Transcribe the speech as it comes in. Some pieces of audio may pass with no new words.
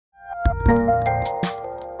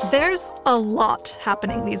There's a lot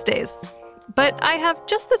happening these days, but I have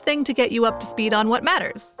just the thing to get you up to speed on what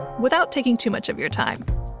matters without taking too much of your time.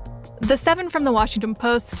 The 7 from the Washington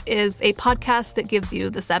Post is a podcast that gives you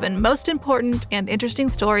the 7 most important and interesting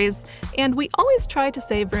stories, and we always try to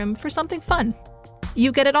save room for something fun.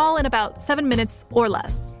 You get it all in about 7 minutes or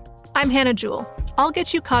less. I'm Hannah Jewell. I'll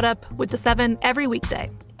get you caught up with the 7 every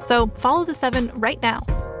weekday. So follow the 7 right now.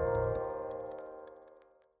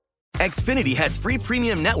 Xfinity has free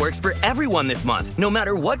premium networks for everyone this month, no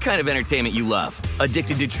matter what kind of entertainment you love.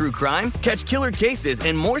 Addicted to true crime? Catch killer cases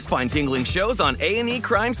and more spine-tingling shows on A&E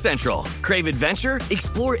Crime Central. Crave adventure?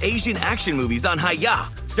 Explore Asian action movies on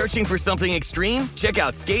Hi-YAH. Searching for something extreme? Check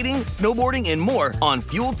out skating, snowboarding, and more on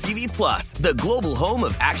Fuel TV Plus, the global home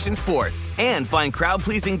of action sports. And find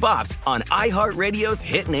crowd-pleasing bops on iHeartRadio's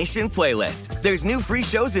Hit Nation playlist. There's new free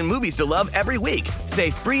shows and movies to love every week. Say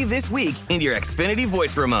free this week in your Xfinity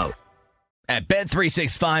voice remote. At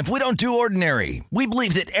Bet365, we don't do ordinary. We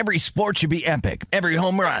believe that every sport should be epic. Every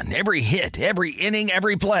home run, every hit, every inning,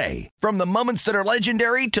 every play. From the moments that are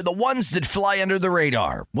legendary to the ones that fly under the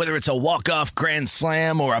radar. Whether it's a walk-off grand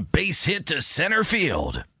slam or a base hit to center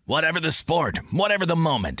field. Whatever the sport, whatever the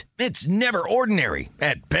moment. It's never ordinary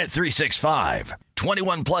at Bet365.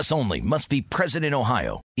 21 plus only. Must be present in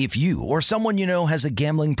Ohio. If you or someone you know has a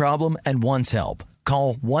gambling problem and wants help,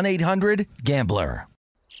 call 1-800-GAMBLER.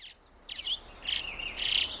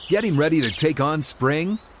 Getting ready to take on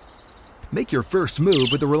spring? Make your first move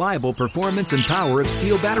with the reliable performance and power of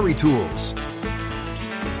Steel battery tools.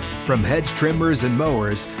 From hedge trimmers and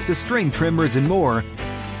mowers to string trimmers and more,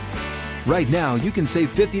 right now you can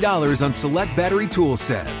save $50 on select battery tool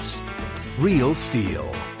sets. Real Steel.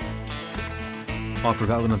 Offer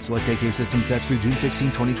valid on select AK system sets through June 16,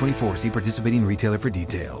 2024. See participating retailer for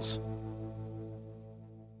details.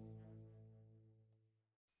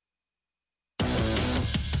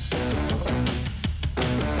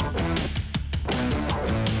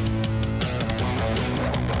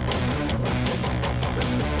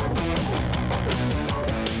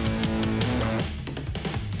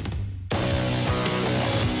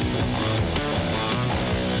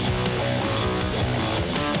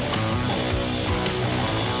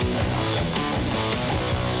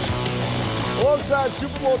 Alongside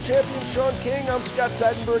Super Bowl champion Sean King, I'm Scott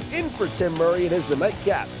Seidenberg in for Tim Murray. It is the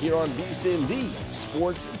Nightcap here on VSiN, the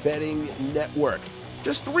Sports Betting Network.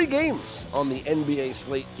 Just 3 games on the NBA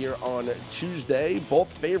slate here on Tuesday.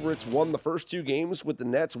 Both favorites won the first 2 games, with the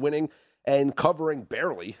Nets winning and covering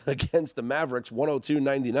barely against the Mavericks,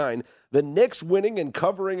 102-99. The Knicks winning and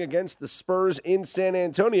covering against the Spurs in San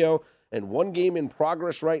Antonio. And 1 game in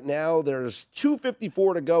progress right now. There's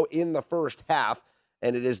 2:54 to go in the first half.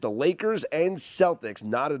 And it is the Lakers and Celtics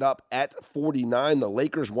knotted up at 49. The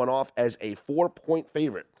Lakers went off as a 4-point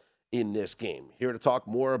favorite in this game. Here to talk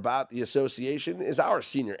more about the association is our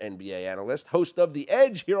senior NBA analyst, host of The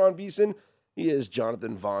Edge here on VSiN. He is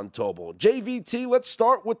Jonathan Von Tobel. JVT, let's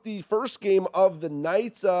start with the first game of the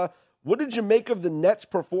night. What did you make of the Nets'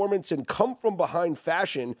 performance and come from behind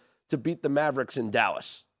fashion to beat the Mavericks in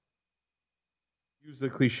Dallas? Use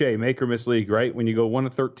the cliche, make or miss league, right? When you go 1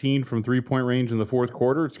 of 13 from three-point range in the fourth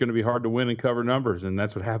quarter, it's going to be hard to win and cover numbers, and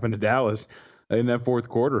that's what happened to Dallas in that fourth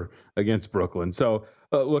quarter against Brooklyn. So,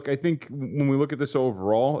 look, I think when we look at this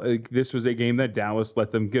overall, this was a game that Dallas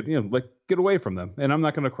let them get away from them. And I'm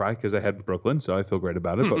not going to cry because I had Brooklyn, so I feel great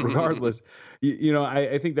about it. But regardless,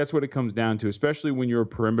 I think that's what it comes down to, especially when you're a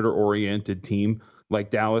perimeter-oriented team like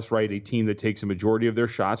Dallas, right? A team that takes a majority of their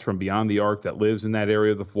shots from beyond the arc, that lives in that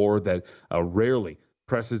area of the floor, that rarely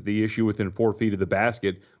presses the issue within 4 feet of the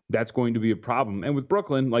basket. That's going to be a problem. And with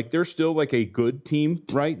Brooklyn, they're still a good team,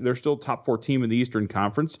 right? They're still top 4 team in the Eastern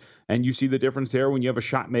Conference. And you see the difference there when you have a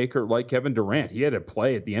shot maker like Kevin Durant. He had a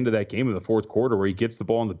play at the end of that game in the fourth quarter where he gets the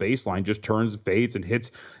ball on the baseline, just turns, fades, and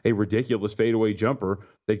hits a ridiculous fadeaway jumper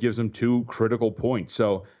that gives him 2 critical points.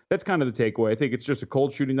 So that's kind of the takeaway. I think it's just a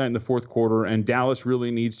cold shooting night in the fourth quarter, and Dallas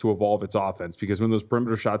really needs to evolve its offense because when those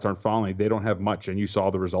perimeter shots aren't falling, they don't have much, and you saw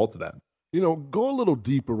the result of that. Go a little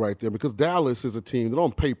deeper right there because Dallas is a team that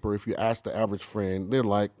on paper, if you ask the average fan, they're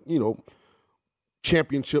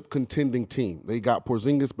championship contending team. They got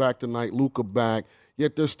Porzingis back tonight, Luka back,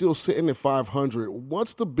 yet they're still sitting at 500.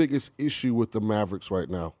 What's the biggest issue with the Mavericks right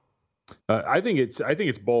now? I think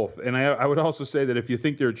it's both, and I would also say that if you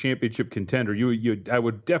think they're a championship contender, I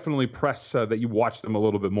would definitely press that you watch them a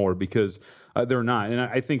little bit more because They're not. And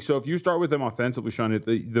I think so. If you start with them offensively, Sean,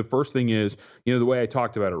 the first thing is, the way I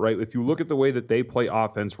talked about it, right? If you look at the way that they play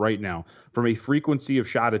offense right now, from a frequency of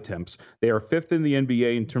shot attempts, they are 5th in the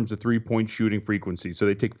NBA in terms of 3-point shooting frequency. So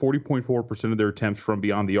they take 40.4% of their attempts from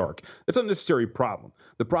beyond the arc. That's not necessarily a problem.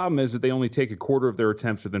 The problem is that they only take a quarter of their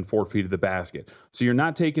attempts within 4 feet of the basket. So you're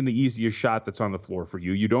not taking the easiest shot that's on the floor for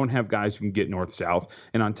you. You don't have guys who can get north-south.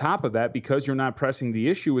 And on top of that, because you're not pressing the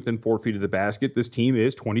issue within 4 feet of the basket, this team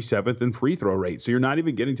is 27th in free throw rate. So you're not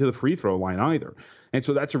even getting to the free throw line either. And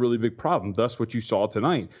so that's a really big problem. Thus what you saw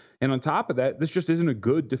tonight. And on top of that, this just isn't a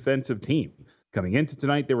good defensive team. Coming into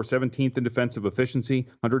tonight, they were 17th in defensive efficiency,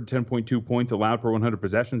 110.2 points allowed per 100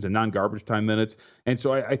 possessions and non-garbage time minutes. And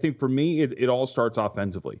so I think for me, it all starts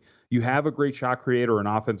offensively. You have a great shot creator, an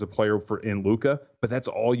offensive player in Luka, but that's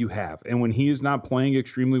all you have. And when he is not playing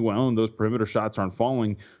extremely well and those perimeter shots aren't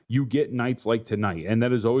falling, you get nights like tonight. And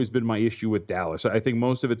that has always been my issue with Dallas. I think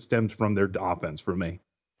most of it stems from their offense for me.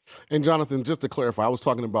 And Jonathan, just to clarify, I was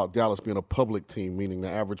talking about Dallas being a public team, meaning the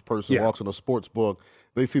average person walks in a sports book,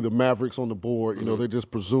 they see the Mavericks on the board, they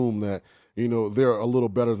just presume that, they're a little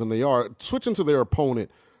better than they are. Switching to their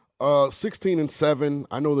opponent, 16-7,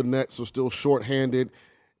 I know the Nets are still shorthanded.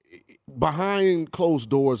 Behind closed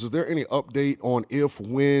doors, is there any update on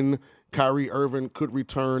when Kyrie Irving could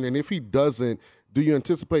return? And if he doesn't, do you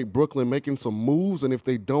anticipate Brooklyn making some moves? And if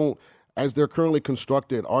they don't, as they're currently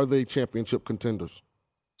constructed, are they championship contenders?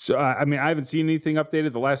 So, I haven't seen anything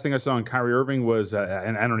updated. The last thing I saw on Kyrie Irving was,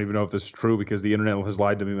 and I don't even know if this is true because the internet has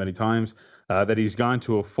lied to me many times, that he's gone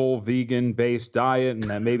to a full vegan-based diet and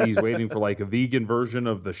that maybe he's waiting for like a vegan version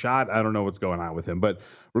of the shot. I don't know what's going on with him. But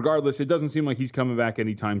regardless, it doesn't seem like he's coming back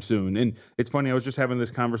anytime soon. And it's funny, I was just having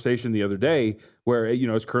this conversation the other day where,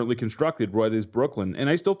 it's currently constructed, what is Brooklyn? And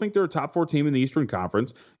I still think they're a top 4 team in the Eastern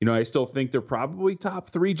Conference. I still think they're probably top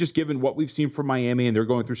 3, just given what we've seen from Miami, and they're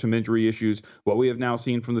going through some injury issues, what we have now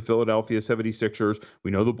seen from the Philadelphia 76ers.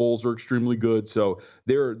 We know the Bulls are extremely good. So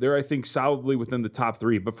they're I think, solidly within the top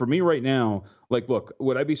 3. But for me right now, look,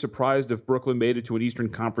 would I be surprised if Brooklyn made it to an Eastern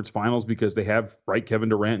Conference Finals because they have, Kevin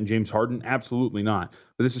Durant and James Harden? Absolutely not.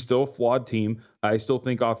 But this is still a flawed team. I still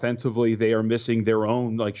think offensively they are missing their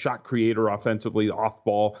own shot creator offensively off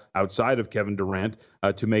ball outside of Kevin Durant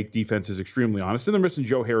to make defenses extremely honest. And they're missing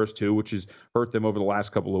Joe Harris too, which has hurt them over the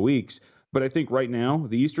last couple of weeks. But I think right now,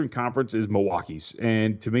 the Eastern Conference is Milwaukee's.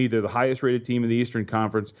 And to me, they're the highest rated team in the Eastern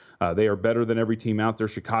Conference. They are better than every team out there.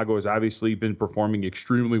 Chicago has obviously been performing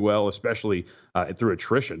extremely well, especially through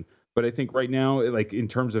attrition. But I think right now, in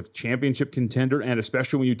terms of championship contender, and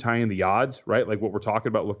especially when you tie in the odds, right? Like what we're talking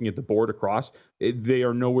about, looking at the board across, they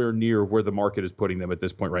are nowhere near where the market is putting them at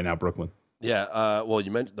this point right now, Brooklyn. Yeah, well,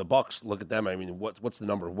 you mentioned the Bucks. Look at them. What's the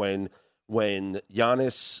number? When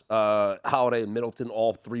Giannis, Holiday, and Middleton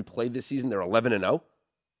all 3 played this season, they're 11-0.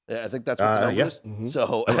 I think that's what the number is. Mm-hmm.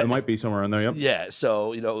 So it might be somewhere in there. Yep. Yeah.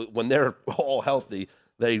 So when they're all healthy,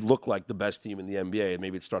 they look like the best team in the NBA, and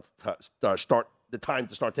maybe it starts the time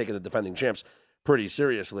to start taking the defending champs pretty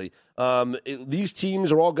seriously. These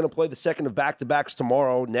teams are all going to play the second of back-to-backs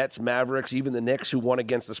tomorrow. Nets, Mavericks, even the Knicks, who won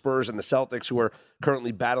against the Spurs, and the Celtics, who are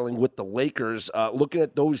currently battling with the Lakers. Looking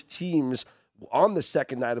at those teams on the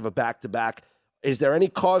second night of a back-to-back, is there any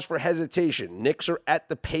cause for hesitation? Knicks are at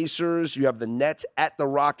the Pacers. You have the Nets at the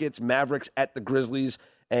Rockets, Mavericks at the Grizzlies,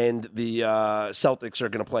 and the Celtics are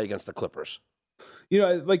going to play against the Clippers.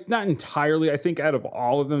 Not entirely. I think out of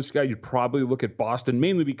all of them, Scott, you'd probably look at Boston,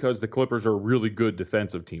 mainly because the Clippers are a really good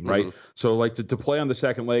defensive team, right? Mm-hmm. So, to play on the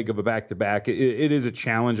second leg of a back-to-back, it is a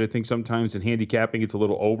challenge. I think sometimes in handicapping, it's a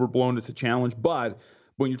little overblown. It's a challenge, but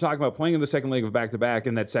when you're talking about playing in the second leg of back-to-back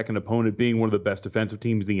and that second opponent being one of the best defensive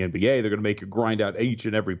teams in the NBA, they're going to make you grind out each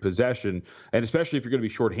and every possession, and especially if you're going to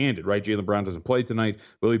be shorthanded, right? Jaylen Brown doesn't play tonight.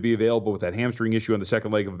 Will he be available with that hamstring issue on the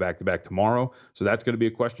second leg of a back-to-back tomorrow? So that's going to be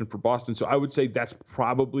a question for Boston. So I would say that's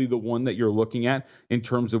probably the one that you're looking at in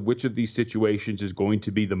terms of which of these situations is going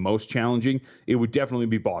to be the most challenging. It would definitely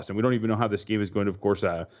be Boston. We don't even know how this game is going to, of course,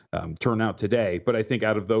 turn out today, but I think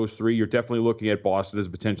out of those 3, you're definitely looking at Boston as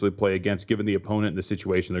potentially play against, given the opponent and the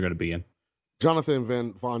situation they're going to be in. Jonathan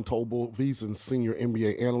Von Tobel, VSiN senior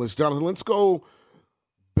NBA analyst. Jonathan, let's go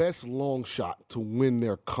best long shot to win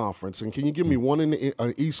their conference. And can you give me one in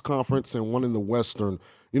the East Conference and one in the Western?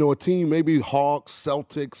 A team, maybe Hawks,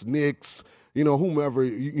 Celtics, Knicks, whomever.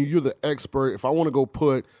 You're the expert. If I want to go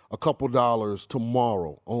put a couple dollars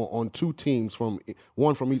tomorrow on 2 teams,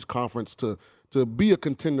 one from each conference to be a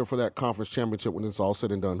contender for that conference championship when it's all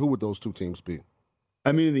said and done, who would those 2 teams be?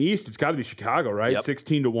 I mean, in the East, it's got to be Chicago, right? Yep.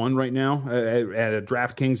 16-1 right now at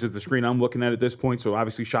DraftKings is the screen I'm looking at this point. So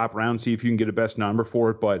obviously shop around, see if you can get a best number for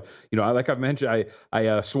it. But, like I've mentioned,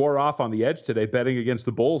 I swore off on the edge today betting against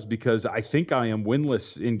the Bulls because I think I am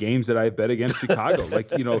winless in games that I bet against Chicago. like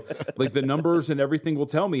the numbers and everything will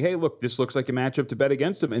tell me, hey, look, this looks like a matchup to bet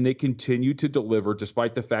against them. And they continue to deliver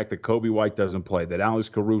despite the fact that Kobe White doesn't play, that Alex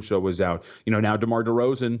Caruso was out. Now DeMar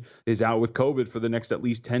DeRozan is out with COVID for the next at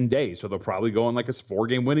least 10 days. So they'll probably go on like a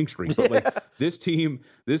 4-game winning streak. But this team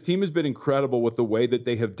has been incredible with the way that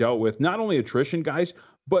they have dealt with not only attrition, guys,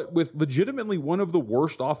 but with legitimately one of the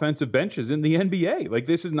worst offensive benches in the NBA. Like,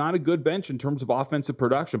 this is not a good bench in terms of offensive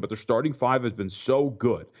production, but their starting five has been so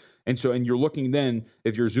good. And you're looking then,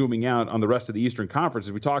 if you're zooming out on the rest of the Eastern Conference,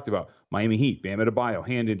 as we talked about, Miami Heat, Bam Adebayo,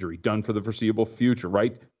 hand injury, done for the foreseeable future,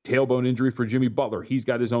 right? Tailbone injury for Jimmy Butler. He's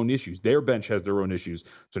got his own issues. Their bench has their own issues.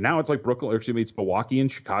 So now it's like it's Milwaukee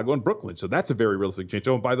and Chicago and Brooklyn. So that's a very realistic change.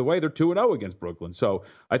 Oh, and by the way, they're 2-0 against Brooklyn. So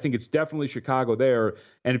I think it's definitely Chicago there.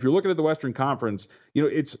 And if you're looking at the Western Conference,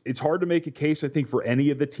 it's hard to make a case, I think, for any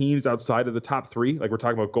of the teams outside of the top three. Like we're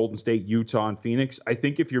talking about Golden State, Utah, and Phoenix. I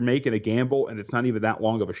think if you're making a gamble and it's not even that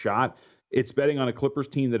long of a shot, it's betting on a Clippers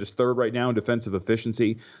team that is third right now in defensive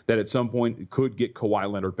efficiency that at some point could get Kawhi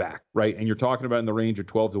Leonard back, right? And you're talking about in the range of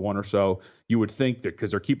 12-1 or so. You would think that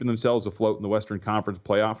because they're keeping themselves afloat in the Western Conference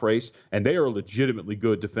playoff race, and they are a legitimately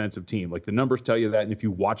good defensive team. Like the numbers tell you that, and if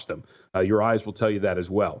you watch them, your eyes will tell you that as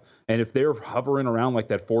well. And if they're hovering around like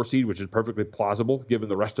that 4 seed, which is perfectly plausible given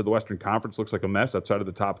the rest of the Western Conference looks like a mess outside of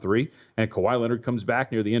the top three, and Kawhi Leonard comes back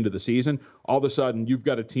near the end of the season, all of a sudden you've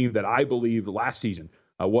got a team that I believe last season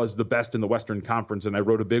was the best in the Western Conference, and I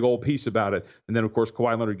wrote a big old piece about it. And then, of course,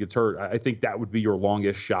 Kawhi Leonard gets hurt. I think that would be your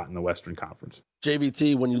longest shot in the Western Conference.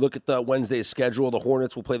 JVT, when you look at the Wednesday's schedule, the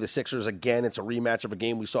Hornets will play the Sixers again. It's a rematch of a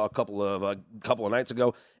game we saw a couple of nights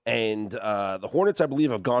ago. And the Hornets, I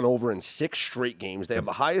believe, have gone over in 6 straight games. They have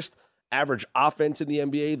the highest average offense in the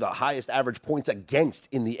NBA, the highest average points against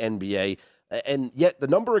in the NBA. And yet the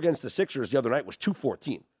number against the Sixers the other night was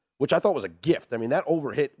 214. Which I thought was a gift. I mean, that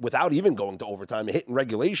overhit without even going to overtime, a hit in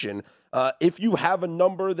regulation. If you have a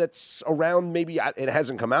number that's around, maybe it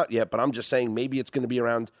hasn't come out yet, but I'm just saying maybe it's going to be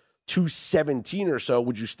around 217 or so.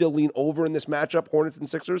 Would you still lean over in this matchup, Hornets and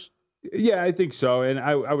Sixers? Yeah, I think so. And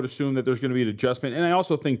I would assume that there's going to be an adjustment. And I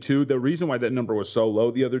also think, too, the reason why that number was so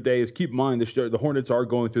low the other day is keep in mind the Hornets are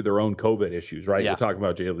going through their own COVID issues, right? Yeah. We're talking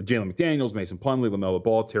about Jalen McDaniels, Mason Plumlee, LaMelo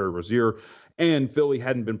Ball, Terry Rozier. And Philly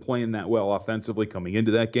hadn't been playing that well offensively coming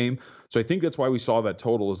into that game. So I think that's why we saw that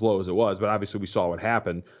total as low as it was. But obviously we saw what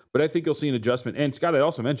happened. But I think you'll see an adjustment. And Scott, I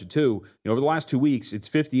also mentioned, too, over the last 2 weeks, it's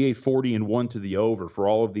 58, 40, and 1 to the over for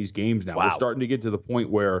all of these games now. Wow. We're starting to get to the point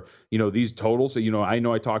where, these totals, I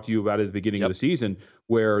know I talked to you about it at the beginning of the season,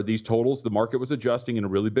 where these totals, the market was adjusting in a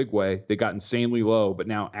really big way. They got insanely low, but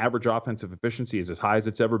now average offensive efficiency is as high as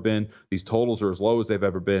it's ever been. These totals are as low as they've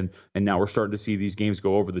ever been. And now we're starting to see these games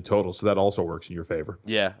go over the total. So that also works in your favor.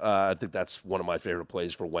 Yeah, I think that's one of my favorite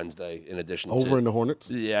plays for Wednesday in addition over in the Hornets?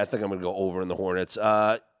 Yeah, I think I'm going to go over in the Hornets.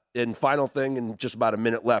 And final thing, and just about a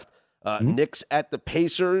minute left, Knicks at the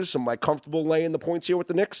Pacers. Am I comfortable laying the points here with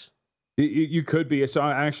the Knicks? You could be. So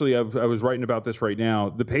actually, I was writing about this right now.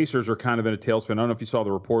 The Pacers are kind of in a tailspin. I don't know if you saw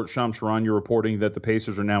the report. Shams Charania, you're reporting that the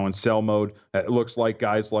Pacers are now in sell mode. It looks like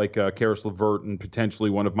guys like Karis LeVert and potentially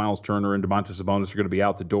one of Miles Turner and Domantas Sabonis are going to be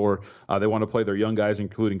out the door. They want to play their young guys,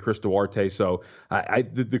 including Chris Duarte. So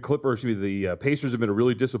the Pacers have been a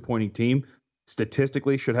really disappointing team.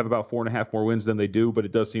 Statistically, should have about 4.5 more wins than they do, but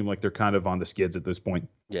it does seem like they're kind of on the skids at this point.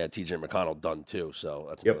 Yeah, TJ McConnell done too, so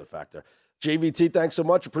that's another factor. JVT, thanks so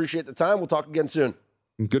much. Appreciate the time. We'll talk again soon.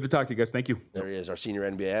 Good to talk to you guys. Thank you. There he is, our senior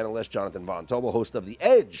NBA analyst, Jonathan Von Tobel, host of The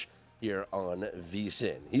Edge here on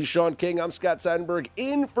VSiN. He's Sean King. I'm Scott Seidenberg,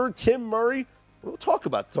 in for Tim Murray. We'll talk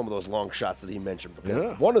about some of those long shots that he mentioned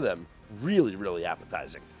because one of them really, really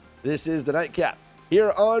appetizing. This is The Nightcap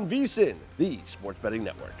here on VSiN, the Sports Betting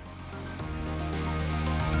Network.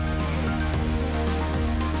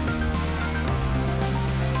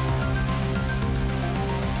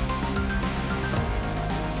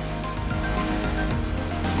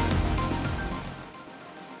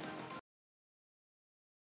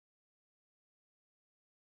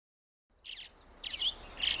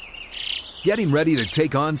 Getting ready to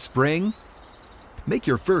take on spring? Make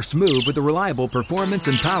your first move with the reliable performance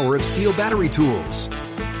and power of Steel battery tools.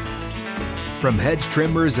 From hedge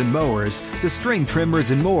trimmers and mowers to string trimmers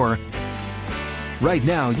and more, right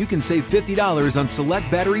now you can save $50 on select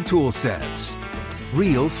battery tool sets.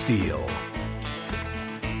 Real Steel.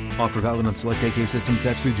 Offer valid on select AK system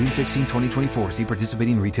sets through June 16, 2024. See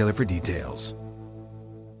participating retailer for details.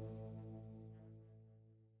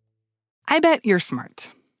 I bet you're smart.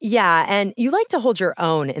 Yeah, and you like to hold your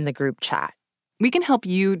own in the group chat. We can help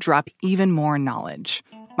you drop even more knowledge.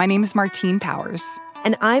 My name is Martine Powers.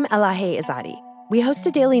 And I'm Elahe Izadi. We host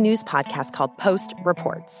a daily news podcast called Post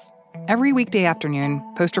Reports. Every weekday afternoon,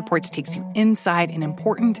 Post Reports takes you inside an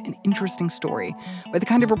important and interesting story with the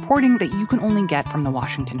kind of reporting that you can only get from the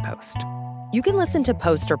Washington Post. You can listen to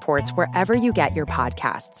Post Reports wherever you get your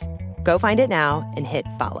podcasts. Go find it now and hit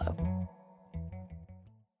follow.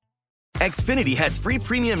 Xfinity has free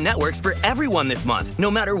premium networks for everyone this month,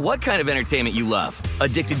 no matter what kind of entertainment you love.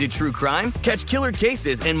 Addicted to true crime? Catch killer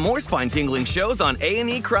cases and more spine-tingling shows on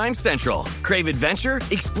A&E Crime Central. Crave adventure?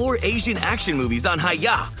 Explore Asian action movies on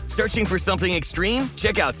Hi-YAH. Searching for something extreme?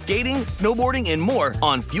 Check out skating, snowboarding, and more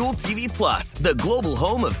on Fuel TV Plus, the global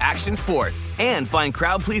home of action sports. And find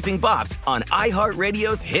crowd-pleasing bops on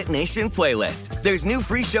iHeartRadio's Hit Nation playlist. There's new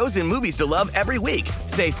free shows and movies to love every week.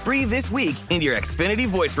 Say free this week in your Xfinity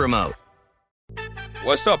voice remote.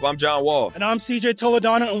 What's up? I'm John Wall. And I'm CJ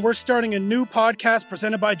Toledano, and we're starting a new podcast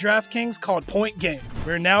presented by DraftKings called Point Game.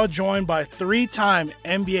 We're now joined by three-time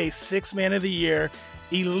NBA Sixth Man of the Year,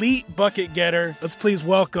 elite bucket getter. Let's please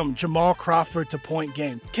welcome Jamal Crawford to Point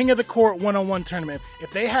Game. King of the Court one-on-one tournament.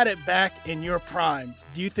 If they had it back in your prime,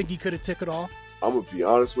 do you think you could have took it all? I'm going to be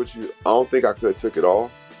honest with you. I don't think I could have took it all,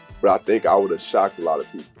 but I think I would have shocked a lot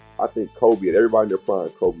of people. I think Kobe and everybody in their prime,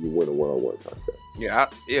 Kobe would win a one-on-one contest. Yeah,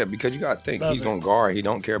 because you got to think. He's going to guard. He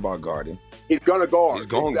don't care about guarding. He's going to guard. He's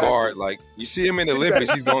going to guard. Like, you see him in the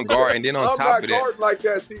Olympics, he's going to guard. And then on top of that. I'm not guarding like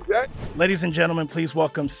that, CJ. Ladies and gentlemen, please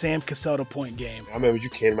welcome Sam Cassell to Point Game. I remember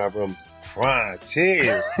you came out from prime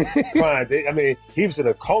 10. I mean, he was in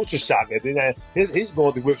a culture shock. And then he's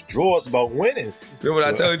going through withdrawals about winning. Remember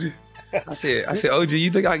what I told you? I said, OG,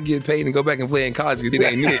 you think I can get paid and go back and play in college because it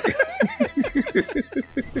ain't it?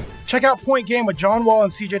 Check out Point Game with John Wall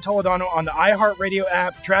and CJ Toledano on the iHeartRadio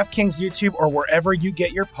app, DraftKings YouTube, or wherever you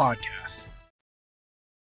get your podcasts.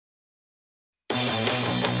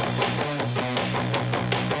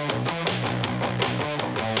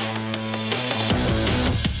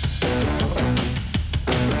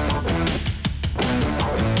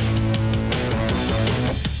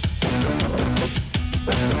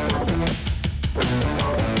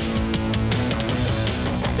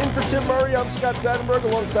 Tim Murray, I'm Scott Seidenberg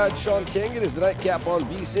alongside Sean King. It is the Nightcap on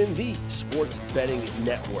VSiN, the Sports Betting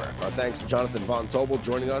Network. Our thanks to Jonathan Von Tobel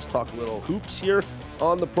joining us, talk a little hoops here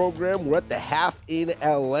on the program. We're at the half in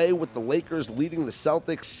LA with the Lakers leading the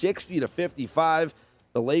Celtics 60-55.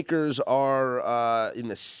 The Lakers are in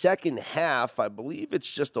the second half. I believe it's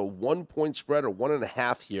just a 1-point spread or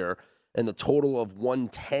 1.5 here, and the total of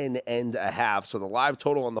 110.5. So the live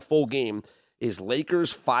total on the full game is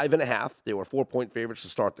Lakers 5.5. They were 4-point favorites to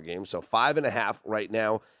start the game, so 5.5 right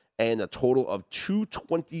now, and a total of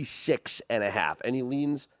 226.5. Any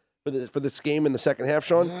leans for this game in the second half,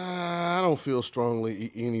 Sean? I don't feel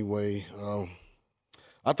strongly anyway.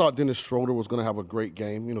 I thought Dennis Schroeder was going to have a great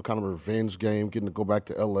game, kind of a revenge game, getting to go back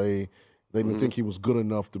to L.A. They didn't think he was good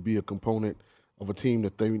enough to be a component of a team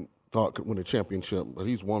that they thought could win a championship, but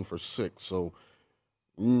he's 1 for 6, so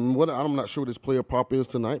I'm not sure what his player prop is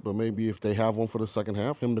tonight, but maybe if they have one for the second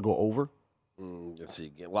half, him to go over. Let's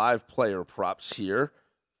see. Live player props here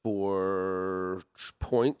for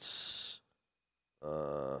points.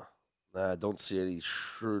 I don't see any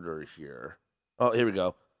Schroeder here. Oh, here we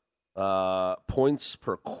go. Points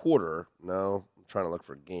per quarter. No, I'm trying to look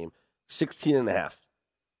for a game. 16.5.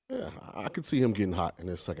 Yeah, I could see him getting hot in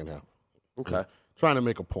his second half. Okay. Trying to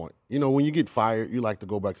make a point. When you get fired, you like to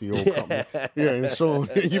go back to your old company. And show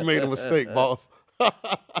them you made a mistake, boss.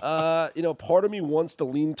 Part of me wants to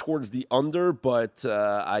lean towards the under, but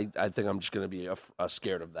I think I'm just going to be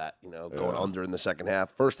scared of that, going under in the second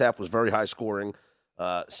half. First half was very high scoring.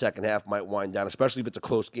 Second half might wind down, especially if it's a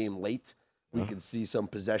close game late. We could see some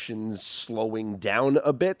possessions slowing down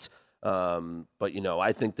a bit. But,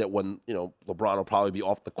 I think that when, LeBron will probably be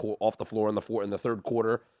off the floor in the third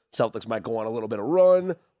quarter. Celtics might go on a little bit of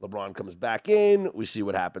run. LeBron comes back in. We see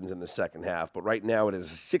what happens in the second half. But right now it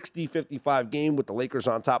is a 60-55 game with the Lakers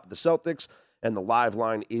on top of the Celtics, and the live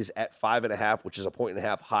line is at 5.5, which is a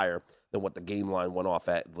 1.5 higher than what the game line went off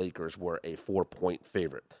at. Lakers were a 4-point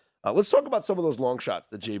favorite. Let's talk about some of those long shots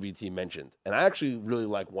that JVT mentioned, and I actually really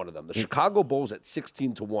like one of them. The Chicago Bulls at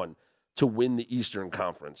 16-1 to win the Eastern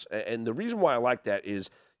Conference. And the reason why I like that is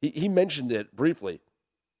he mentioned it briefly.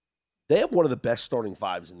 They have one of the best starting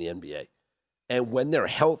fives in the NBA. And when they're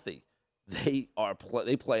healthy, they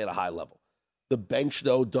play at a high level. The bench,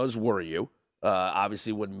 though, does worry you,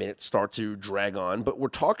 obviously, when minutes start to drag on. But we're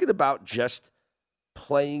talking about just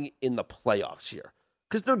playing in the playoffs here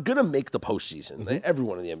because they're going to make the postseason.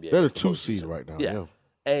 Everyone in the NBA. They're a 2 seed right now. Yeah.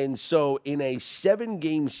 And so in a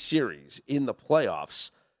 7-game series in the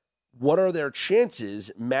playoffs, what are their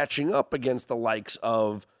chances matching up against the likes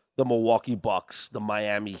of the Milwaukee Bucks, the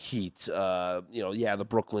Miami Heat, the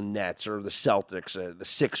Brooklyn Nets or the Celtics, the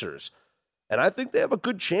Sixers? And I think they have a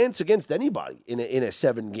good chance against anybody in a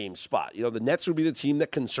 7-game spot. The Nets would be the team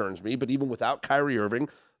that concerns me, but even without Kyrie Irving,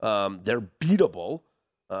 they're beatable.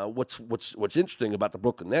 What's interesting about the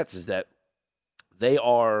Brooklyn Nets is that they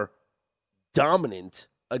are dominant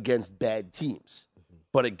against bad teams,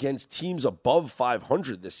 but against teams above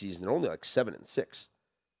 500 this season, they're only like 7-6.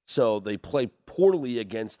 So they play poorly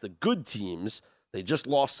against the good teams. They just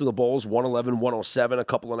lost to the Bulls, 111-107 a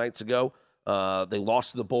couple of nights ago. They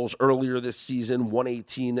lost to the Bulls earlier this season,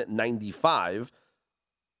 118-95.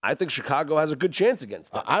 I think Chicago has a good chance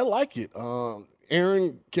against them. I like it.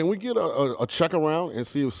 Aaron, can we get a check around and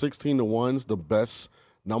see if 16-1's the best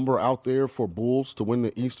number out there for Bulls to win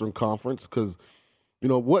the Eastern Conference? Because,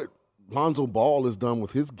 what Lonzo Ball has done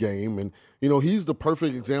with his game, and, he's the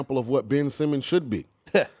perfect example of what Ben Simmons should be.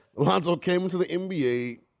 Lonzo came into the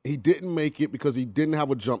NBA. He didn't make it because he didn't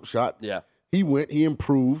have a jump shot. Yeah. He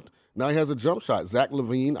improved. Now he has a jump shot. Zach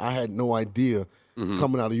LaVine, I had no idea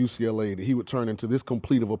coming out of UCLA that he would turn into this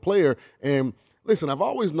complete of a player. And listen, I've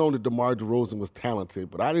always known that DeMar DeRozan was talented,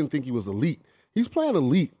 but I didn't think he was elite. He's playing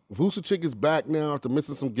elite. Vucevic is back now after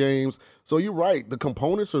missing some games. So you're right. The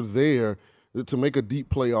components are there to make a deep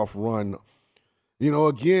playoff run.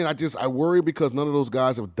 Again, I worry because none of those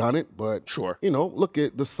guys have done it. But, sure. Look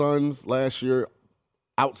at the Suns last year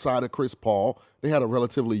outside of Chris Paul. They had a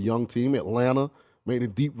relatively young team. Atlanta made a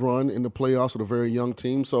deep run in the playoffs with a very young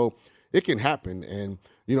team. So it can happen. And,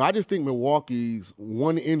 I just think Milwaukee's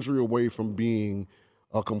one injury away from being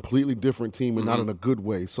a completely different team and not in a good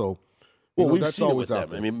way. So, we've that's seen it always with out them.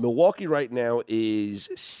 there. I mean, Milwaukee right now is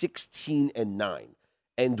 16-9.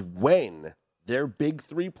 And when their big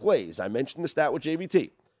three plays, I mentioned the stat with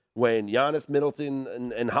JVT, when Giannis,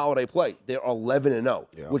 Middleton, and Holiday play, they're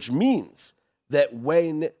 11-0, which means that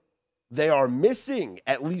when they are missing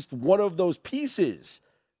at least one of those pieces,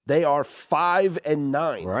 they are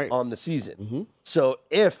 5-9 on the season. So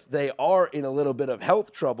if they are in a little bit of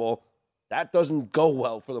health trouble, that doesn't go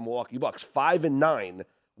well for the Milwaukee Bucks. 5-9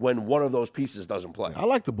 when one of those pieces doesn't play. I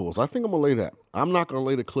like the Bulls. I think I'm going to lay that. I'm not going to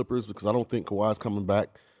lay the Clippers because I don't think Kawhi's coming back.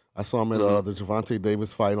 I saw him at the Gervonta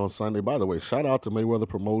Davis fight on Sunday. By the way, shout out to Mayweather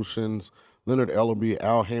Promotions, Leonard Ellerbe,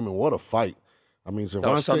 Al Haymon. What a fight. I mean,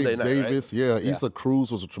 Gervonta Davis, right? Issa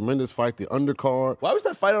Cruz was a tremendous fight. The undercard. Why was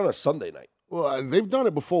that fight on a Sunday night? Well, they've done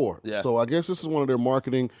it before. Yeah. So I guess this is one of their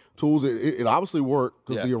marketing tools. It obviously worked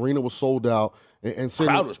because the arena was sold out. And the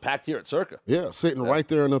crowd was packed here at Circa. Yeah, sitting right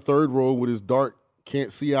there in the third row with his dark,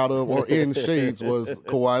 can't see out of or in shades was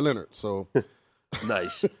Kawhi Leonard. So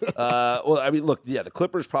nice. The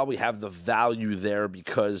Clippers probably have the value there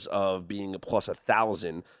because of being a plus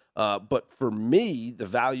 1,000. But for me, the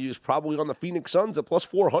value is probably on the Phoenix Suns at plus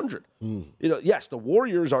 400. Yes, the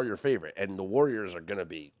Warriors are your favorite, and the Warriors are going to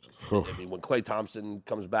be. When Klay Thompson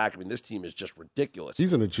comes back, this team is just ridiculous.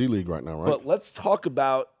 He's in the G League right now, right? But let's talk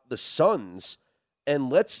about the Suns,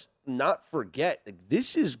 and let's not forget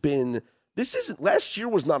last year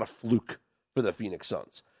was not a fluke for the Phoenix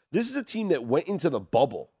Suns. This is a team that went into the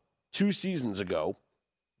bubble 2 seasons ago,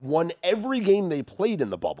 won every game they played in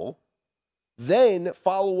the bubble, then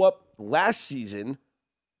follow up last season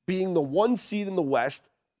being the 1 seed in the West,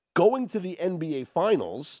 going to the NBA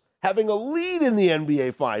Finals, having a lead in the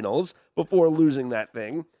NBA Finals before losing that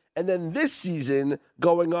thing, and then this season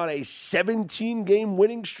going on a 17-game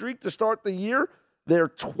winning streak to start the year. They're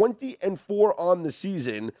 20-4 on the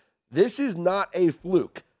season. This is not a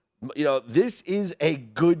fluke. This is a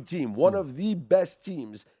good team, one of the best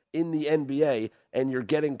teams in the NBA, and you're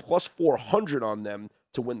getting plus 400 on them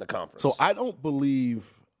to win the conference. So I don't believe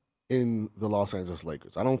in the Los Angeles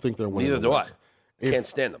Lakers. I don't think they're winning. Neither do I. Can't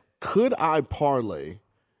stand them. Could I parlay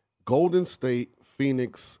Golden State,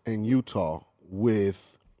 Phoenix, and Utah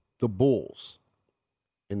with the Bulls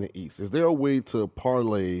in the East? Is there a way to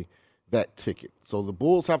parlay that ticket? So the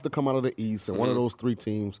Bulls have to come out of the East, and one of those 3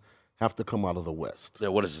 teams have to come out of the West. Yeah,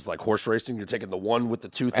 what is this, like horse racing? You're taking the 1 with the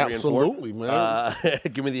 2, 3, Absolutely, and 4? man.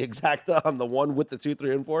 Give me the exacta on the 1 with the 2,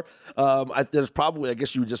 3, and 4. There's probably, I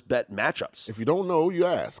guess you would just bet matchups. If you don't know, you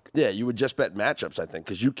ask. Yeah, you would just bet matchups, I think,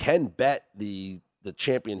 because you can bet the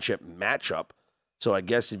championship matchup. So I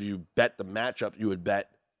guess if you bet the matchup, you would bet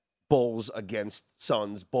Bulls against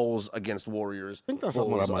Suns, Bulls against Warriors, I think that's Bulls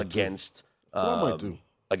what I might against I might do.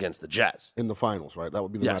 Against the Jazz. In the finals, right? That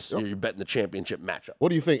would be the matchup. You're betting the championship matchup. What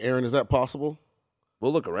do you think, Aaron? Is that possible?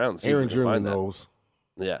 We'll look around and see Aaron if we can find knows.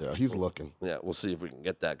 That. Yeah, he's looking. Yeah, we'll see if we can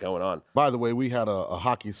get that going on. By the way, we had a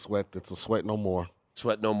hockey sweat that's a sweat no more.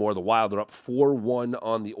 sweat no more. The Wild are up 4-1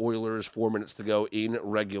 on the Oilers, 4 minutes to go in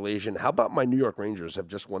regulation. How about my New York Rangers have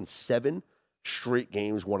just won 7 straight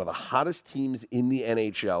games, one of the hottest teams in the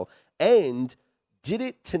NHL, and did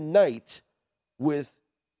it tonight with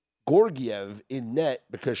Georgiev in net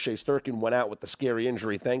because Shesterkin went out with the scary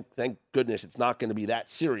injury. Thank goodness it's not going to be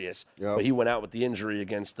that serious. Yep. But he went out with the injury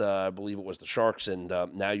against, I believe it was the Sharks, and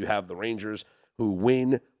now you have the Rangers who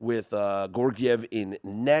win with Georgiev in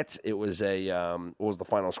net. It was what was the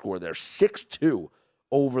final score there? 6-2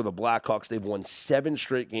 over the Blackhawks. They've won 7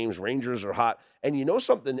 straight games. Rangers are hot. And you know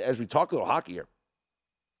something, as we talk a little hockey here,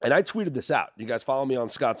 and I tweeted this out. You guys follow me on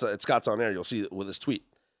Scott's On Air. You'll see it with this tweet.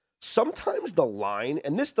 Sometimes the line,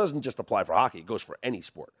 and this doesn't just apply for hockey, it goes for any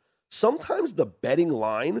sport. Sometimes the betting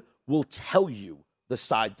line will tell you the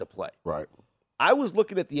side to play. Right. I was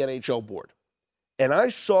looking at the NHL board, and I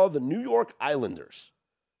saw the New York Islanders,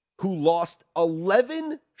 who lost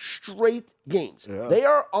 11 straight games. Yeah. They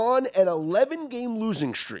are on an 11-game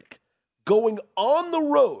losing streak, going on the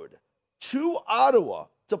road to Ottawa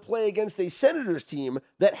to play against a Senators team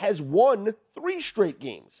that has won 3 straight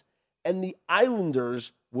games. And the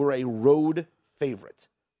Islanders were a road favorite.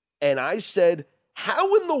 And I said,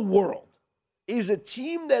 how in the world is a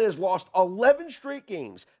team that has lost 11 straight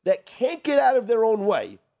games, that can't get out of their own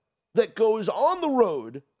way, that goes on the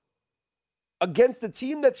road against a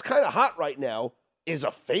team that's kind of hot right now, is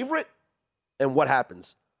a favorite? And what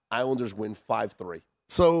happens? Islanders win 5-3.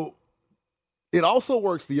 So it also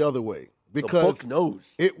works the other way, because the book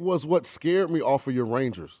knows. It was what scared me off of your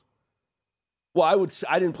Rangers. Well,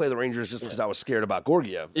 I didn't play the Rangers just because I was scared about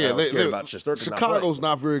Georgiev. Yeah, I was scared about Shesterkin. Chicago's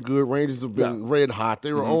not very good. Rangers have been red hot.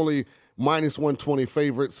 They were only minus 120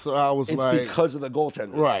 favorites. So I was it's because of the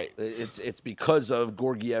goaltender, right? It's because of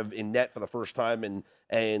Georgiev in net for the first time, and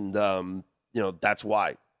that's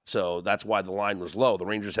why. So that's why the line was low. The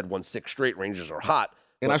Rangers had won 6 straight. Rangers are hot.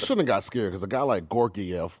 And I shouldn't have got scared, because a guy like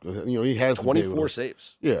Georgiev, he has 24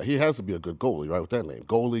 saves. Yeah, he has to be a good goalie, right, with that name.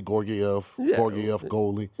 Goalie, Georgiev,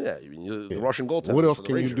 goalie. Yeah, the Russian goaltender. What else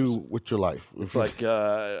can you do with your life? It's like,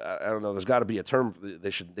 I don't know, there's got to be a term.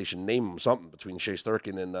 They should name him something between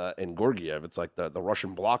Shesterkin and Georgiev. It's like the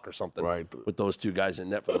Russian block or something, right, with those 2 guys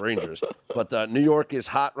in net for the Rangers. But New York is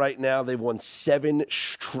hot right now. They've won 7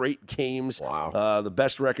 straight games. Wow. The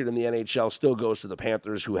best record in the NHL still goes to the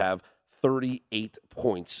Panthers, who have 38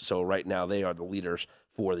 points. So right now they are the leaders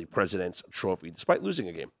for the President's Trophy, despite losing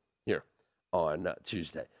a game here on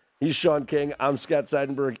Tuesday. He's Sean King. I'm Scott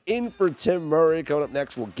Seidenberg, in for Tim Murray. Coming up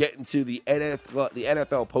next, we'll get into the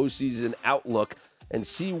NFL postseason outlook and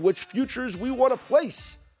see which futures we want to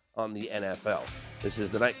place on the NFL. This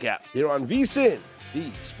is the Nightcap here on VSiN,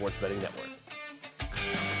 the Sports Betting Network.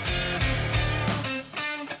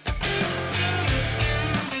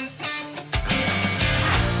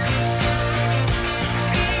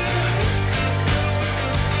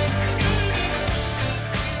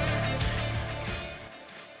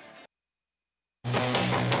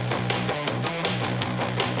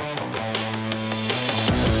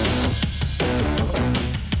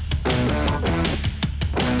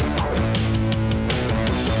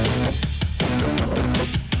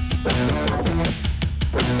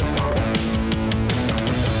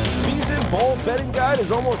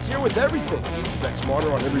 Is almost here with everything. You can bet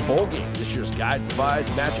smarter on every bowl game. This year's guide provides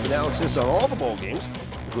matchup analysis on all the bowl games,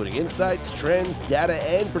 including insights, trends, data,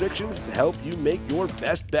 and predictions to help you make your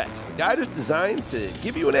best bets. The guide is designed to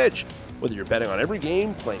give you an edge, whether you're betting on every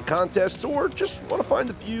game, playing contests, or just want to find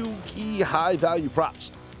a few key high-value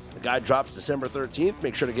props. The guide drops December 13th.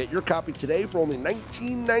 Make sure to get your copy today for only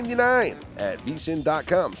 $19.99 at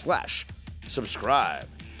vsin.com/subscribe.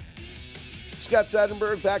 Scott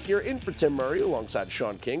Seidenberg back here in for Tim Murray alongside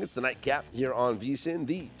Sean King. It's the Nightcap here on VSiN,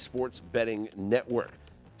 the Sports Betting Network.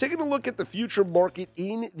 Taking a look at the future market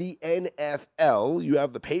in the NFL, you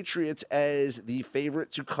have the Patriots as the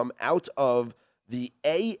favorite to come out of the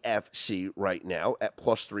AFC right now at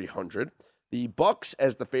plus 300. The Bucs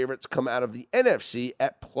as the favorite to come out of the NFC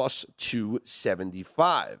at plus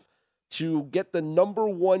 275. To get the number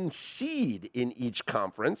 1 seed in each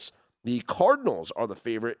conference, the Cardinals are the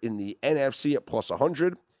favorite in the NFC at plus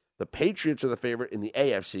 100. The Patriots are the favorite in the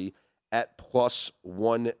AFC at plus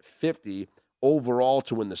 150. Overall,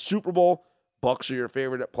 to win the Super Bowl, Bucs are your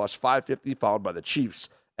favorite at plus 550, followed by the Chiefs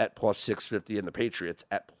at plus 650 and the Patriots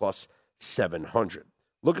at plus 700.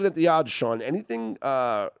 Looking at the odds, Sean, anything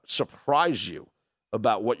surprise you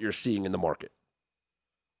about what you're seeing in the market?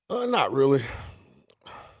 Not really.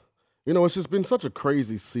 It's just been such a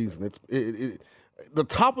crazy season. The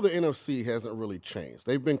top of the NFC hasn't really changed.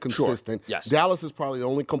 They've been consistent. Sure. Yes. Dallas is probably the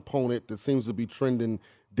only component that seems to be trending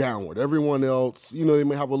downward. Everyone else, they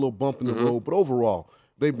may have a little bump in the road, but overall,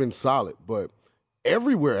 they've been solid. But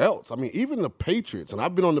everywhere else, even the Patriots, and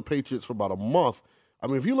I've been on the Patriots for about a month.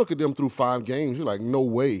 If you look at them through 5 games, you're like, no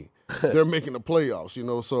way they're making the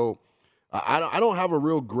playoffs, So I don't have a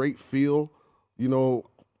real great feel,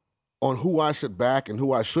 on who I should back and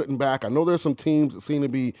who I shouldn't back. I know there's some teams that seem to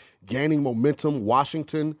be gaining momentum.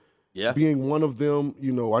 Washington being one of them.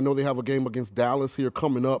 I know they have a game against Dallas here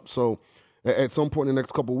coming up, so at some point in the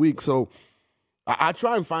next couple of weeks. So I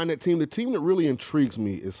try and find that team. The team that really intrigues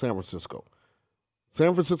me is San Francisco.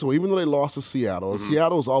 San Francisco, even though they lost to Seattle,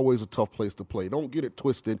 Seattle is always a tough place to play. Don't get it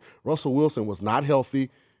twisted. Russell Wilson was not healthy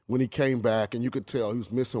when he came back, and you could tell he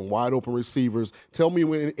was missing wide-open receivers. Tell me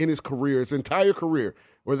when in his career, his entire career,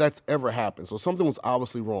 where that's ever happened. So something was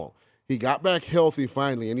obviously wrong. He got back healthy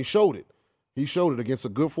finally, and he showed it. He showed it against a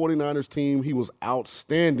good 49ers team. He was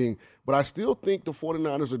outstanding, but I still think the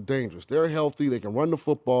 49ers are dangerous. They're healthy. They can run the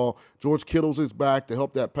football. George Kittle's is back to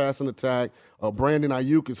help that passing attack. Brandon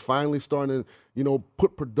Ayuk is finally starting to,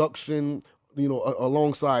 put production,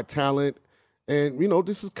 alongside talent. And,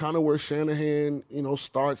 this is kind of where Shanahan,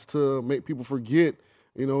 starts to make people forget,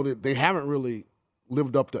 that they haven't really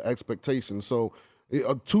lived up to expectations. So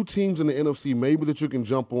 2 teams in the NFC maybe that you can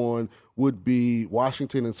jump on would be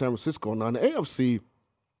Washington and San Francisco. Now, in the AFC,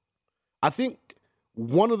 I think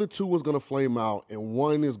one of the 2 is going to flame out and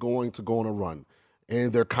one is going to go on a run.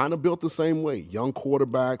 And they're kind of built the same way. Young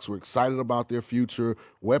quarterbacks, we're excited about their future,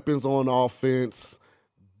 weapons on offense,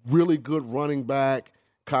 really good running back,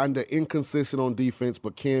 kind of inconsistent on defense,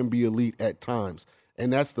 but can be elite at times.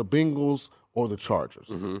 And that's the Bengals or the Chargers.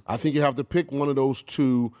 I think you have to pick one of those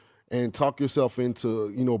 2 and talk yourself into,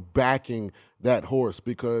 backing that horse,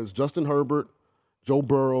 because Justin Herbert, Joe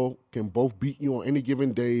Burrow can both beat you on any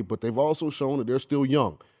given day, but they've also shown that they're still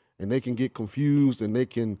young and they can get confused and they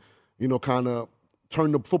can, kind of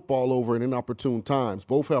turn the football over in inopportune times.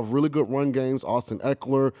 Both have really good run games. Austin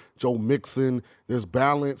Eckler, Joe Mixon. There's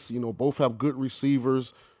balance. Both have good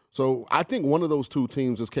receivers. So I think one of those 2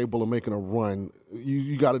 teams is capable of making a run.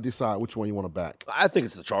 You got to decide which one you want to back. I think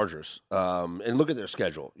it's the Chargers. And look at their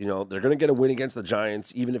schedule. They're going to get a win against the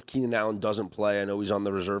Giants, even if Keenan Allen doesn't play. I know he's on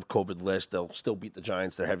the reserve COVID list. They'll still beat the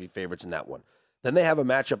Giants. They're heavy favorites in that one. Then they have a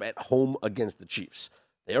matchup at home against the Chiefs.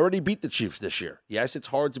 They already beat the Chiefs this year. Yes, it's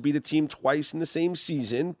hard to beat a team twice in the same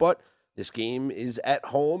season, but this game is at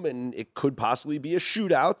home, and it could possibly be a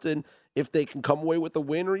shootout. And if they can come away with a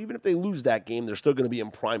win, or even if they lose that game, they're still going to be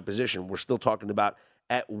in prime position. We're still talking about,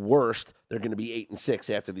 at worst, they're going to be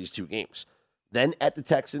 8-6 after these 2 games. Then at the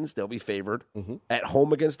Texans, they'll be favored. At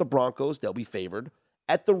home against the Broncos, they'll be favored.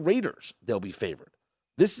 At the Raiders, they'll be favored.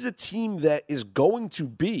 This is a team that is going to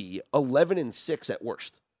be 11-6 at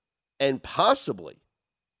worst, and possibly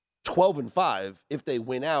 12-5 if they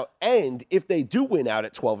win out. And if they do win out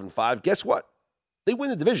at 12-5, guess what? They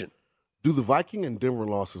win the division. Do the Viking and Denver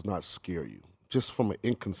losses not scare you, just from an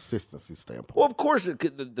inconsistency standpoint? Well, of course,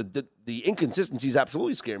 the inconsistencies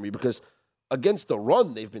absolutely scare me, because against the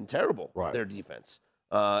run, they've been terrible, their defense.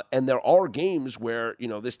 And there are games where,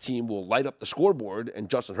 this team will light up the scoreboard and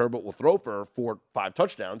Justin Herbert will throw for 4-5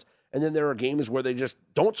 touchdowns. And then there are games where they just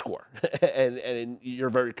don't score. and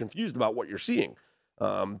you're very confused about what you're seeing.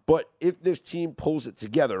 But if this team pulls it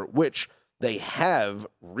together, which they have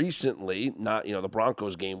recently, not, the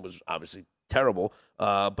Broncos game was obviously terrible,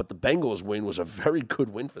 but the Bengals win was a very good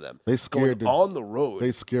win for them. They scared on the road.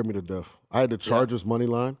 They scared me to death. I had the Chargers money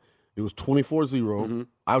line. It was 24-0.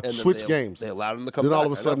 I switched games. They allowed them to come back. Then all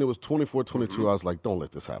of a sudden it was 24-22. I was like, don't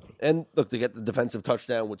let this happen. And look, they get the defensive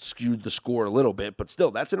touchdown, which skewed the score a little bit, but still,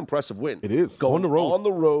 that's an impressive win. It is. Going on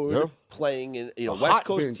the road, playing in West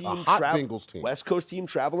Coast team, Bengals team. West Coast team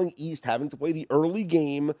traveling east, having to play the early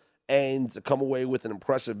game and to come away with an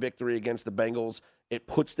impressive victory against the Bengals. It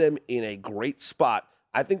puts them in a great spot.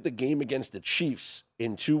 I think the game against the Chiefs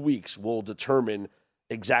in 2 weeks will determine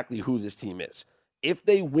exactly who this team is. If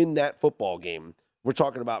they win that football game, we're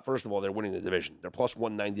talking about, first of all, they're winning the division. They're plus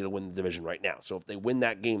 190 to win the division right now. So if they win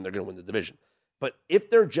that game, they're going to win the division. But if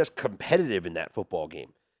they're just competitive in that football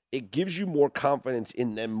game, it gives you more confidence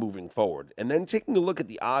in them moving forward. And then taking a look at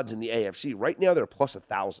the odds in the AFC, right now they're plus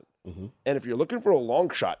 1,000. And if you're looking for a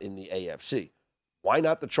long shot in the AFC, why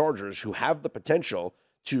not the Chargers, who have the potential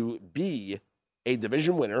to be a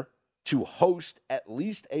division winner, to host at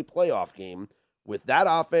least a playoff game with that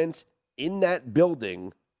offense in that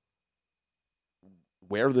building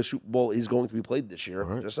where the Super Bowl is going to be played this year.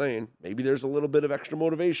 Just saying, maybe there's a little bit of extra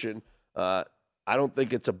motivation. I don't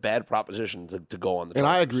think it's a bad proposition to go on the Chargers. And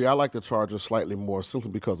I agree. I like the Chargers slightly more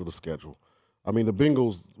simply because of the schedule. I mean, the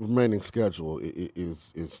Bengals' remaining schedule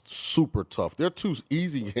is super tough. Their two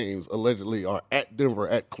easy games, allegedly, are at Denver,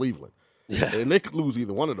 at Cleveland. Yeah. And they could lose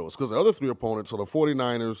either one of those because the other three opponents are the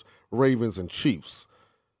 49ers, Ravens, and Chiefs.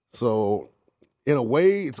 So, in a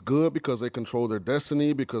way, it's good because they control their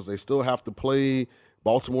destiny because they still have to play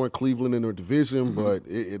Baltimore and Cleveland in their division. But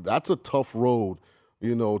that's a tough road,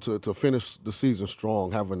 to finish the season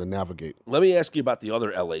strong, having to navigate. Let me ask you about the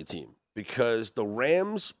other LA team. Because the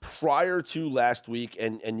Rams, prior to last week,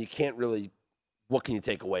 and you can't really, what can you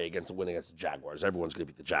take away against the win against the Jaguars? Everyone's going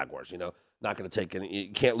to beat the Jaguars, Not going to take any,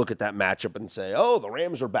 you can't look at that matchup and say, oh, the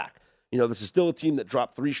Rams are back. This is still a team that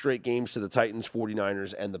dropped 3 straight games to the Titans,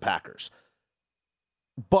 49ers, and the Packers.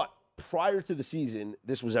 But prior to the season,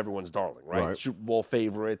 this was everyone's darling, right? Super Bowl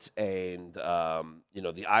favorites, and,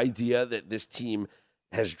 the idea that this team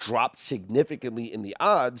has dropped significantly in the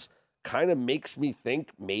odds kind of makes me think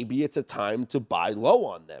maybe it's a time to buy low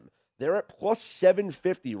on them. They're at plus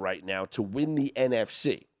 750 right now to win the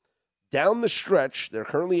NFC. Down the stretch, they're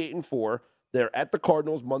currently 8-4. They're at the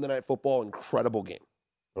Cardinals, Monday Night Football, incredible game.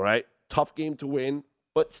 All right? Tough game to win,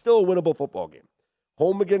 but still a winnable football game.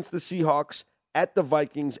 Home against the Seahawks, at the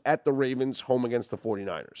Vikings, at the Ravens, home against the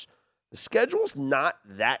 49ers. The schedule's not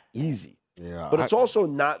that easy, but it's also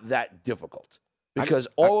not that difficult. Because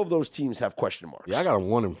all of those teams have question marks. Yeah, I got them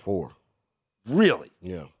 1-4. Really?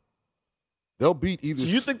 Yeah. They'll beat either. So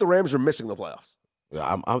you think the Rams are missing the playoffs? Yeah,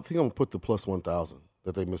 I think I'm going to put the plus 1,000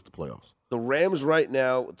 that they missed the playoffs. The Rams right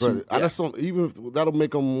now. I just don't, even if that'll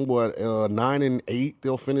make them, 9-8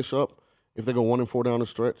 they'll finish up if they go 1-4 down the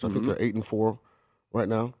stretch. I think they're 8-4 right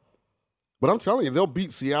now. But I'm telling you, they'll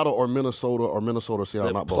beat Seattle or Minnesota or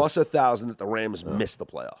Seattle, not both. Plus 1,000 that the Rams missed the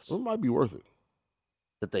playoffs. Well, it might be worth it.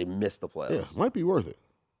 That they missed the playoffs. Yeah, might be worth it.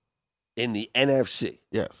 In the NFC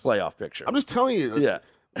playoff picture. I'm just telling you. Yeah.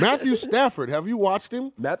 Matthew Stafford, have you watched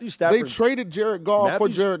him? Matthew Stafford. They traded Jared Goff for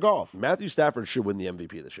Jared Goff. Matthew Stafford should win the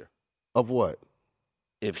MVP this year. Of what?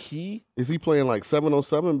 Is he playing like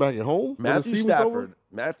 7-on-7 back at home? Matthew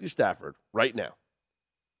Stafford right now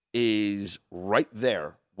is right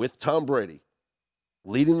there with Tom Brady,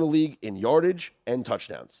 leading the league in yardage and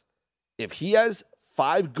touchdowns. If he has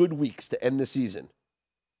 5 good weeks to end the season,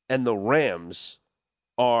 and the Rams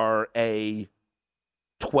are a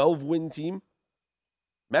 12-win team,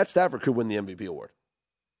 Matt Stafford could win the MVP award.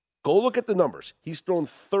 Go look at the numbers. He's thrown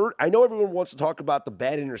third. I know everyone wants to talk about the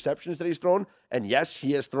bad interceptions that he's thrown, and yes,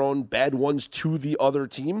 he has thrown bad ones to the other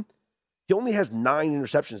team. He only has 9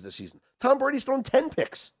 interceptions this season. Tom Brady's thrown 10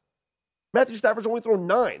 picks. Matthew Stafford's only thrown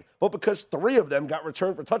 9, but because 3 of them got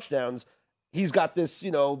returned for touchdowns, he's got this,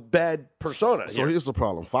 bad persona. So here's the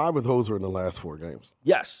problem. 5 of those are in the last 4 games.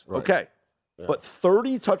 Yes. Right. Okay. Yeah. But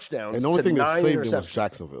 30 touchdowns and the only to thing 9 that saved him was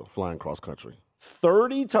Jacksonville flying cross country.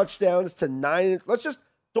 30 touchdowns to 9.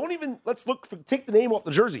 Take the name off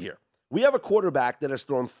the jersey here. We have a quarterback that has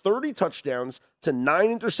thrown 30 touchdowns to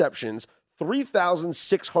 9 interceptions,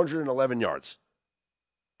 3,611 yards.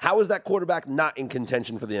 How is that quarterback not in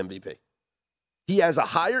contention for the MVP? He has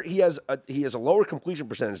a lower completion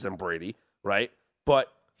percentage than Brady, right?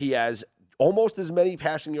 But he has almost as many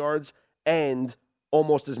passing yards and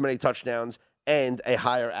almost as many touchdowns and a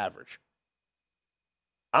higher average.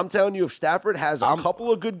 I'm telling you, if Stafford has a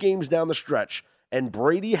couple of good games down the stretch and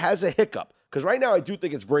Brady has a hiccup, because right now I do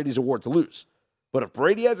think it's Brady's award to lose. But if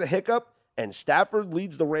Brady has a hiccup and Stafford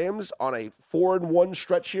leads the Rams on a 4-1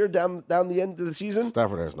 stretch here down the end of the season,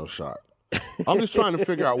 Stafford has no shot. I'm just trying to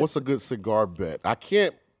figure out what's a good cigar bet. I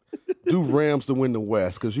can't do Rams to win the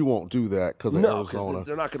West because you won't do that because of Arizona. No,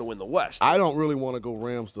 they're not going to win the West. I don't really want to go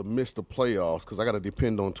Rams to miss the playoffs because I got to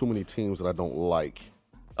depend on too many teams that I don't like.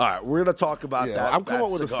 All right, we're going to talk about that. I'm coming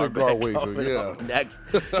up with a cigar wager, yeah. Next,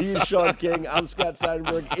 he's Sean King. I'm Scott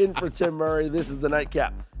Seidenberg, in for Tim Murray. This is the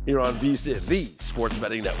Nightcap here on VSiN, the Sports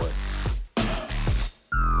Betting Network.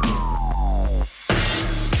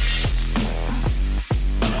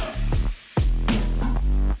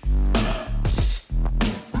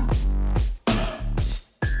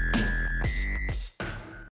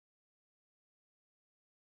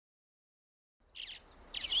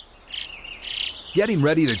 Getting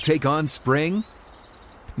ready to take on spring?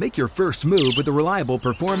 Make your first move with the reliable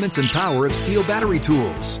performance and power of Steel battery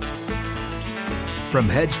tools. From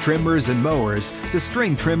hedge trimmers and mowers to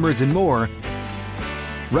string trimmers and more,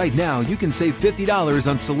 right now you can save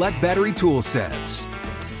 $50 on select battery tool sets.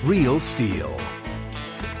 Real Steel.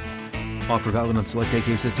 Offer valid on select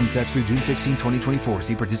AK system sets through June 16, 2024.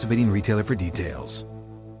 See participating retailer for details.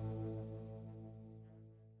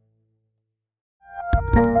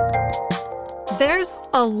 There's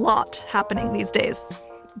a lot happening these days,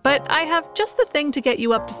 but I have just the thing to get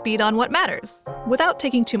you up to speed on what matters without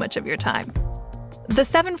taking too much of your time. The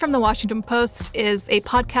 7 from the Washington Post is a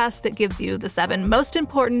podcast that gives you the 7 most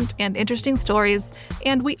important and interesting stories,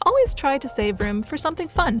 and we always try to save room for something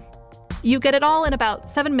fun. You get it all in about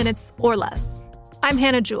 7 minutes or less. I'm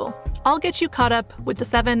Hannah Jewell. I'll get you caught up with the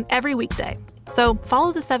 7 every weekday. So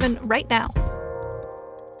follow the 7 right now.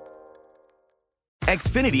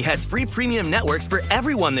 Xfinity has free premium networks for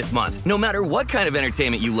everyone this month, no matter what kind of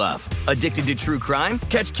entertainment you love. Addicted to true crime?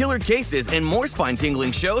 Catch killer cases and more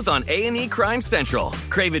spine-tingling shows on A&E Crime Central.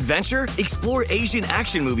 Crave adventure? Explore Asian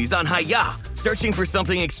action movies on Hi-YAH. Searching for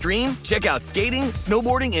something extreme? Check out skating,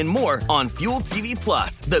 snowboarding, and more on Fuel TV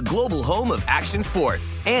Plus, the global home of action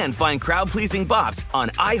sports. And find crowd-pleasing bops on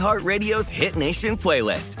iHeartRadio's Hit Nation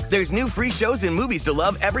playlist. There's new free shows and movies to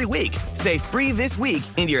love every week. Say free this week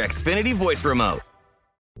in your Xfinity voice remote.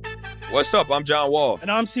 What's up? I'm John Wall.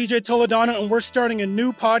 And I'm CJ Toledano, and we're starting a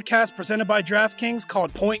new podcast presented by DraftKings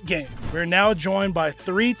called Point Game. We're now joined by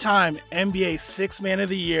 3-time NBA Sixth Man of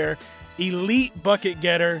the Year, elite bucket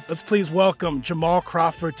getter. Let's please welcome Jamal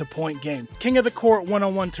Crawford to Point Game. King of the Court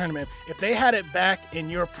one-on-one tournament. If they had it back in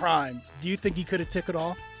your prime, do you think you could have took it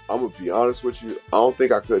all? I'm going to be honest with you. I don't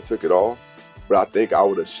think I could have took it all, but I think I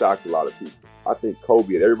would have shocked a lot of people. I think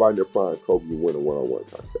Kobe and everybody in their prime, Kobe would win a one-on-one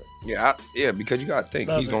contest. Yeah, because you got to think,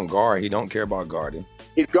 he's going to guard. He don't care about guarding.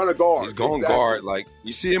 He's going to guard. He's going to guard. Like,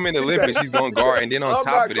 you see him in the Olympics, he's going to guard. And then on top of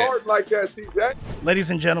that. I'm not guarding like that, CJ.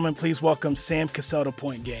 Ladies and gentlemen, please welcome Sam Cassell to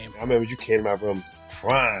Point Game. I remember you came to my room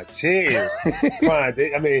crying, tears,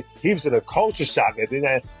 crying. I mean, he was in a culture shock. And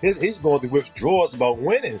then he's going through withdrawals about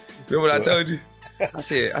winning. Remember what I told you? I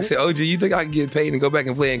said, OG, you think I can get paid and go back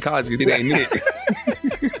and play in college because it ain't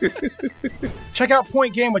it? Check out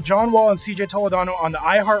Point Game with John Wall and CJ Toledano on the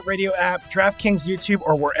iHeartRadio app, DraftKings YouTube,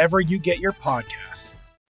 or wherever you get your podcasts.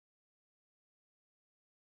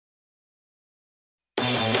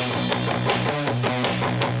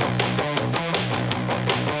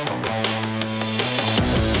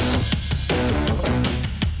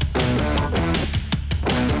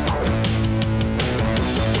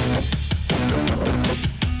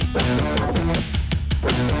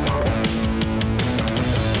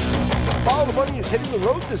 Is hitting the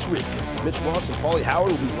road this week. Mitch Moss and Paulie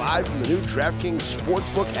Howard will be live from the new DraftKings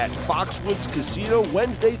Sportsbook at Foxwoods Casino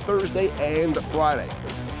Wednesday, Thursday, and Friday.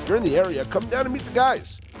 If you're in the area, come down and meet the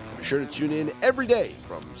guys. Be sure to tune in every day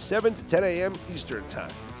from 7 to 10 a.m. Eastern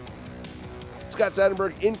Time. Scott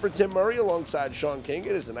Seidenberg in for Tim Murray alongside Sean King.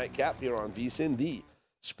 It is a nightcap here on VSiN, the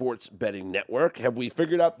Sports Betting Network. Have we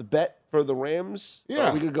figured out the bet for the Rams? Yeah.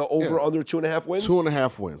 Are we going to go over under 2.5 wins?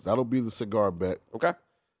 2.5 wins. That'll be the cigar bet. Okay.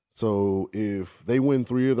 So if they win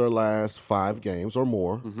 3 of their last 5 games or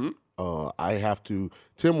more, I have to.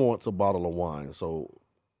 Tim wants a bottle of wine. So,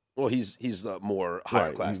 well, he's the more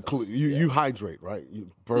higher class. You hydrate, right?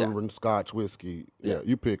 Bourbon, Scotch, whiskey. Yeah,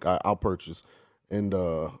 you pick. I'll purchase, and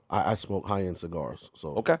I smoke high-end cigars.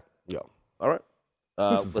 So okay, yeah, all right.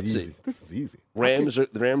 Let's see. This is easy. The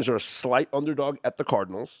Rams are a slight underdog at the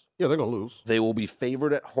Cardinals. Yeah, they're gonna lose. They will be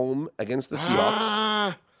favored at home against the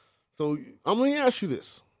Seahawks. So I'm gonna ask you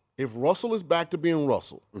this. If Russell is back to being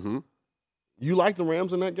Russell, you like the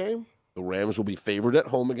Rams in that game? The Rams will be favored at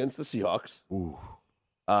home against the Seahawks. Ooh.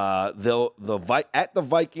 At the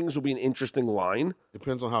Vikings will be an interesting line.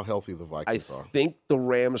 Depends on how healthy the Vikings are. I think the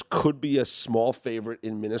Rams could be a small favorite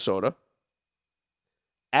in Minnesota.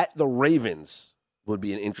 At the Ravens would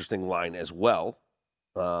be an interesting line as well.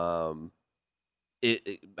 I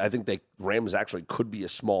think the Rams actually could be a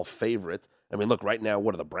small favorite. I mean, look, right now,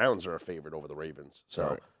 the Browns are a favorite over the Ravens. So.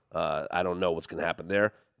 Right. I don't know what's going to happen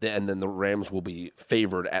there. And then the Rams will be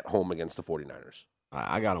favored at home against the 49ers.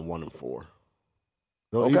 I got them 1-4.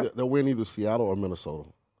 They'll win either Seattle or Minnesota.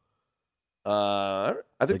 I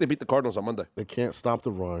think they beat the Cardinals on Monday. They can't stop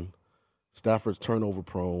the run. Stafford's turnover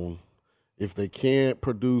prone. If they can't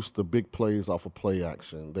produce the big plays off of play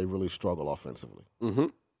action, they really struggle offensively.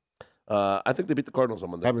 I think they beat the Cardinals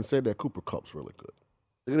on Monday. Having said that, Cooper Kupp's really good.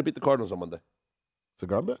 They're going to beat the Cardinals on Monday.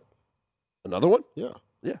 Cigar bet? Another one? Yeah.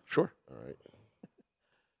 Yeah, sure. All right.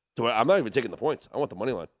 So I'm not even taking the points. I want the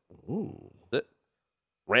money line. Ooh. That's it.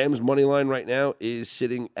 Rams money line right now is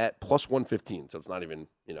sitting at plus 115, so it's not even,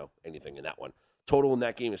 anything in that one. Total in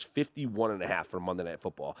that game is 51.5 for Monday Night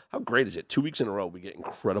Football. How great is it? 2 weeks in a row, we get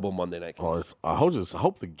incredible Monday night games. I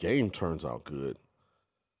hope the game turns out good.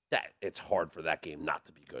 It's hard for that game not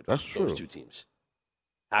to be good. That's true. Those two teams.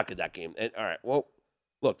 How could that game? All right, well,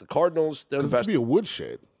 look, the Cardinals, they're the best. It could be a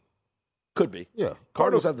woodshed. Could be. Yeah.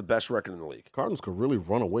 Cardinals have the best record in the league. Cardinals could really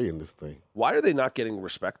run away in this thing. Why are they not getting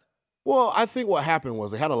respect? Well, I think what happened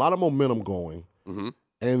was they had a lot of momentum going,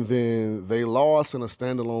 and then they lost in a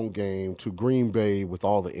standalone game to Green Bay with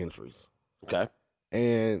all the injuries. Okay.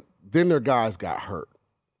 and then their guys got hurt.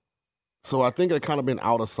 So I think they've kind of been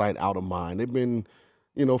out of sight, out of mind. They've been,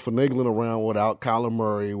 finagling around without Kyler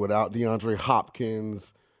Murray, without DeAndre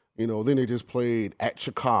Hopkins. Then they just played at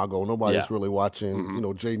Chicago. Nobody's really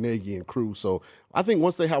watching, Jay Nagy and crew. So I think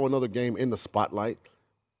once they have another game in the spotlight,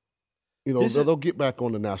 they'll get back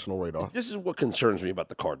on the national radar. This is what concerns me about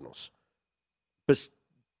the Cardinals. But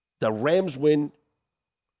the Rams win,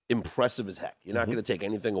 impressive as heck. You're not going to take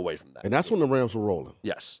anything away from that. And that's when the Rams were rolling.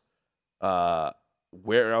 Yes.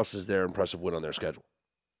 Where else is there impressive win on their schedule?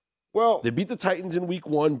 Well, they beat the Titans in week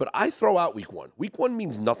 1, but I throw out week 1. Week 1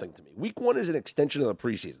 means nothing to me. Week 1 is an extension of the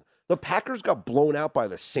preseason. The Packers got blown out by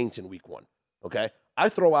the Saints in week 1, okay? I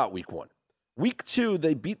throw out week 1. Week 2,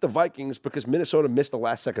 they beat the Vikings because Minnesota missed the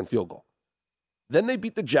last-second field goal. Then they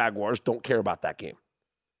beat the Jaguars. Don't care about that game.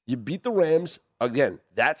 You beat the Rams. Again,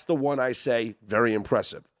 that's the one I say very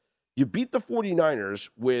impressive. You beat the 49ers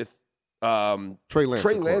with Trey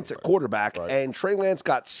Lance at quarterback, right. And Trey Lance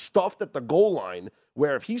got stuffed at the goal line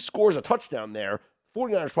where if he scores a touchdown there,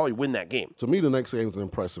 49ers probably win that game. To me, the next game is an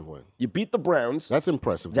impressive win. You beat the Browns. That's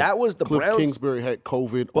impressive. That was the Cliff Browns. Kingsbury had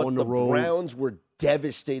COVID on the road. The Browns were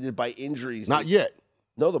devastated by injuries. Not yet.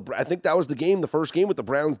 No, I think that was the game, the first game with the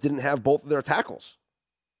Browns didn't have both of their tackles.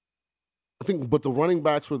 But the running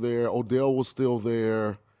backs were there. Odell was still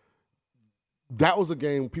there. That was a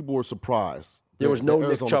game people were surprised. There was no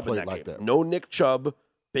Nick Chubb in that game. No Nick Chubb,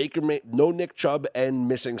 no Nick Chubb, and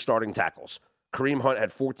missing starting tackles. Kareem Hunt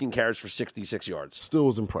had 14 carries for 66 yards. Still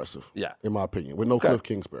was impressive, in my opinion, with no Cliff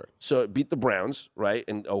Kingsbury. So it beat the Browns, right?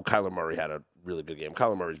 And, Kyler Murray had a really good game. And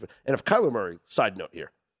if Kyler Murray, side note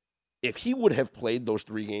here, if he would have played those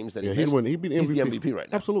 3 games that he missed, he'd be he's the MVP right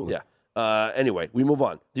now. Absolutely. Yeah. Anyway, we move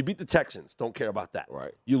on. You beat the Texans. Don't care about that.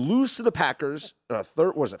 Right. You lose to the Packers on a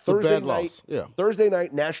Thursday night? Loss. Yeah. Thursday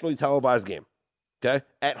night, nationally televised game. Okay?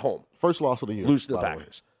 At home. First loss of the year. Lose to the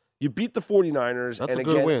Packers. You beat the 49ers. That's a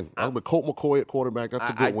good win. With Colt McCoy at quarterback,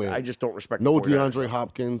 that's a good win. I just don't respect no the 49ers. DeAndre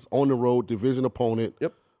Hopkins, on the road, division opponent.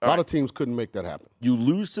 Yep. A lot of teams couldn't make that happen. You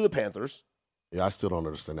lose to the Panthers. Yeah, I still don't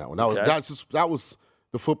understand that one. That was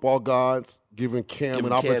the football gods giving Cam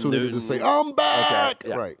an opportunity to say, I'm back. Okay.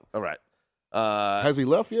 Yeah. Right. All right. Has he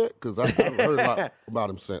left yet? Because I haven't heard a lot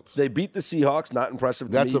about him since. They beat the Seahawks. Not impressive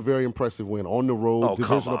to me. That's a very impressive win. On the road,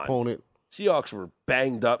 division opponent. Seahawks were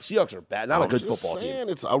banged up. Seahawks are bad. Not a good football team.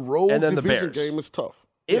 It's a road and then division the Bears. game is tough.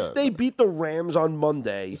 If they beat the Rams on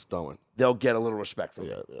Monday, they'll get a little respect from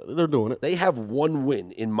them. Yeah, they're doing it. They have one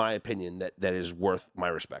win, in my opinion, that is worth my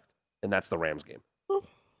respect, and that's the Rams game.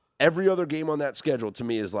 Every other game on that schedule, to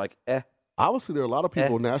me, is like, Obviously, there are a lot of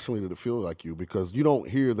people nationally that feel like you because you don't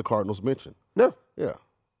hear the Cardinals mentioned. No. Yeah.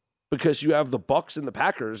 Because you have the Bucs and the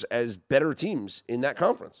Packers as better teams in that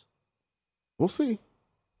conference. We'll see.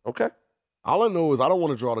 Okay. All I know is I don't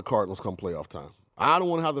want to draw the Cardinals come playoff time. I don't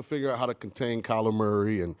want to have to figure out how to contain Kyler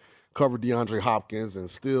Murray and cover DeAndre Hopkins and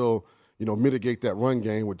still, mitigate that run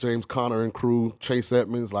game with James Conner and crew, Chase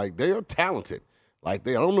Edmonds. Like, they are talented. I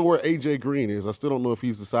don't know where A.J. Green is. I still don't know if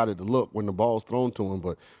he's decided to look when the ball's thrown to him.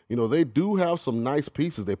 But, they do have some nice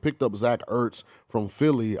pieces. They picked up Zach Ertz from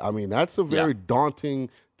Philly. I mean, that's a very daunting,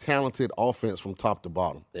 talented offense from top to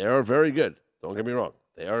bottom. They are very good. Don't get me wrong.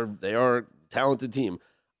 They are a talented team.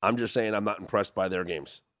 I'm just saying I'm not impressed by their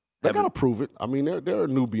games. They got to prove it. I mean, they're a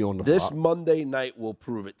newbie on the This block. Monday night will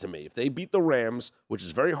prove it to me. If they beat the Rams, which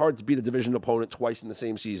is very hard to beat a division opponent twice in the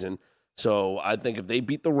same season, so I think if they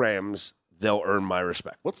beat the Rams, they'll earn my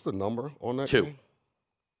respect. What's the number on that 2. game?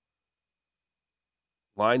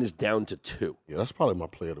 Line is down to 2. Yeah, that's probably my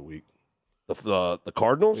play of the week. The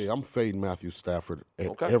Cardinals? Yeah, I'm fading Matthew Stafford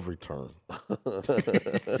at every turn.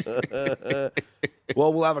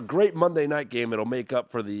 Well, we'll have a great Monday night game. It'll make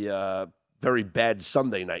up for the very bad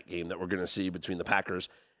Sunday night game that we're going to see between the Packers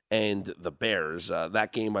and the Bears.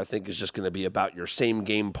 That game, I think, is just going to be about your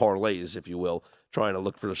same-game parlays, if you will, trying to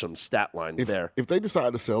look for some stat lines there. If they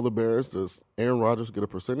decide to sell the Bears, does Aaron Rodgers get a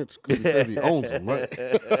percentage? Because he says he owns them, right?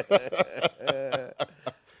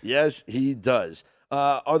 Yes, he does.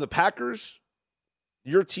 Are the Packers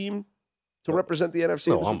your team to represent the NFC?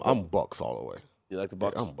 No, I'm Bucks all the way. You like the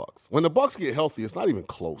Bucks? Yeah, I'm Bucks. When the Bucks get healthy, it's not even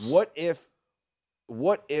close.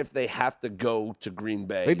 What if they have to go to Green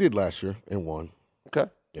Bay? They did last year and won. Okay.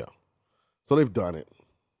 Yeah. So they've done it.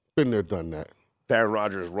 Been there, done that. If Aaron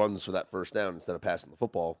Rodgers runs for that first down instead of passing the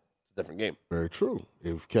football, it's a different game. Very true.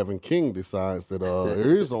 If Kevin King decides that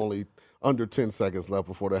there is only under 10 seconds left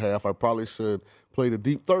before the half, I probably should play the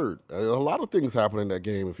deep third. A lot of things happen in that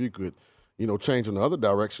game. If you could, change in the other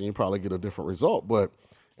direction, you probably get a different result. But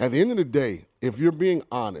at the end of the day, if you're being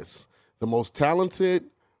honest, the most talented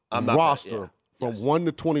roster from 1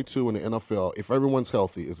 to 22 in the NFL, if everyone's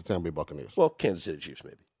healthy, is the Tampa Bay Buccaneers. Well, Kansas City Chiefs,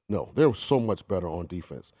 maybe. No, they're so much better on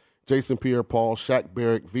defense. Jason Pierre-Paul, Shaq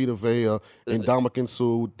Barrett, Vita Vea, Ndamukong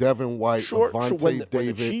Suh, Devin White, Avonte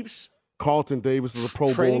David, Carlton Davis is a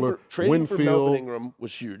Pro Bowler. Trading for Melvin Ingram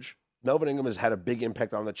was huge. Melvin Ingram has had a big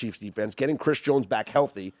impact on the Chiefs' defense. Getting Chris Jones back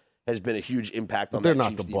healthy has been a huge impact on the Chiefs'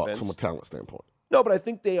 defense. They're not the Bucs from a talent standpoint. No, but I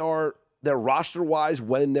think they are. They're roster-wise,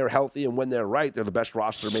 when they're healthy and when they're right, they're the best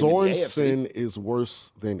roster maybe in the AFC. Sorensen is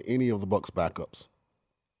worse than any of the Bucs backups.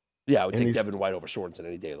 Yeah, I would take Devin White over Sorensen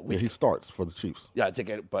any day of the week. Yeah, he starts for the Chiefs. Yeah, I'd take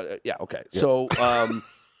it, but yeah, okay. Yeah. So I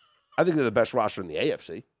think they're the best roster in the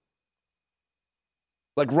AFC.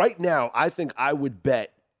 Like right now, I think I would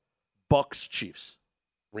bet Bucs-Chiefs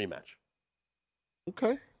rematch.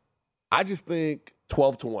 Okay. I just think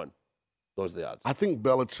 12-1. Those are the odds. I think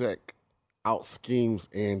Belichick out-schemes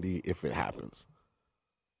Andy if it happens.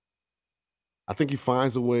 I think he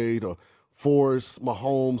finds a way to force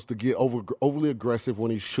Mahomes to get overly aggressive when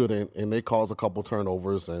he shouldn't, and they cause a couple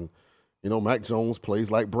turnovers. And, Mac Jones plays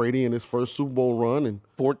like Brady in his first Super Bowl run. And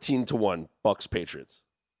 14-1, Bucs-Patriots.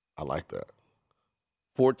 I like that.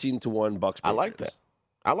 14-1, Bucs-Patriots.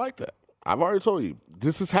 I like that. I've already told you,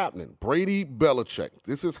 this is happening. Brady, Belichick,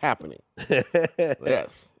 this is happening.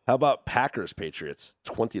 Yes. How about Packers-Patriots?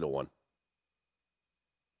 20-1.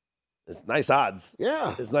 It's nice odds.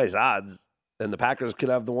 Yeah. It's nice odds. And the Packers could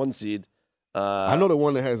have the 1 seed. I know the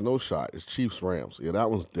one that has no shot is Chiefs-Rams. Yeah,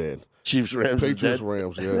 that one's dead. Chiefs-Rams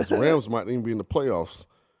Patriots-Rams, yeah. The Rams might even be in the playoffs.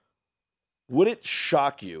 Would it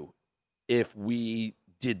shock you if we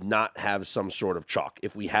did not have some sort of chalk,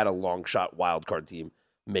 if we had a long shot wild card team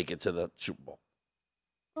make it to the Super Bowl?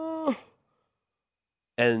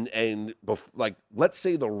 Like, let's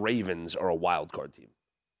say the Ravens are a wild card team.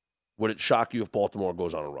 Would it shock you if Baltimore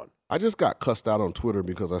goes on a run? I just got cussed out on Twitter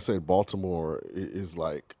because I said Baltimore is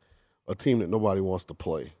like a team that nobody wants to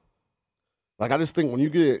play. Like, I just think when you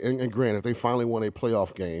get, and granted, they finally won a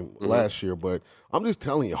playoff game last year, but I'm just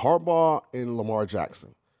telling you, Harbaugh and Lamar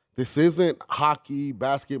Jackson, this isn't hockey,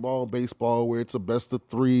 basketball, baseball, where it's a best of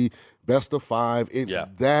 3, best of 5. It's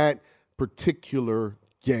that particular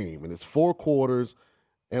game, and it's 4 quarters.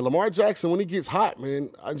 And Lamar Jackson, when he gets hot, man,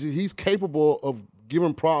 he's capable of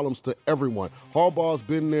giving problems to everyone. Harbaugh's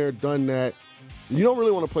been there, done that. You don't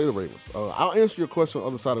really want to play the Ravens. I'll answer your question on the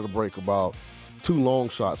other side of the break about 2 long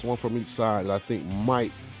shots, one from each side, that I think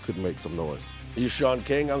could make some noise. He's Sean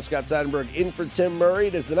King. I'm Scott Seidenberg, in for Tim Murray.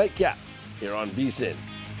 It is the Nightcap here on VSiN.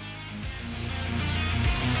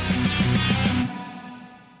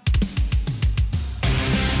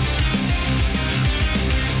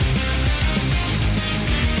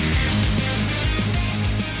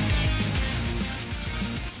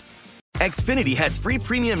 Xfinity has free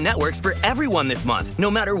premium networks for everyone this month,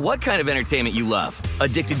 no matter what kind of entertainment you love.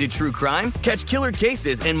 Addicted to true crime? Catch killer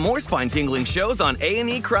cases and more spine-tingling shows on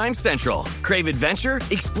A&E Crime Central. Crave adventure?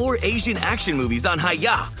 Explore Asian action movies on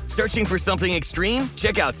Hi-YAH. Searching for something extreme?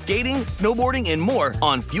 Check out skating, snowboarding, and more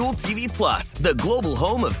on Fuel TV Plus, the global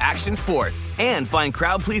home of action sports. And find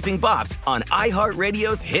crowd-pleasing bops on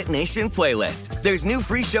iHeartRadio's Hit Nation playlist. There's new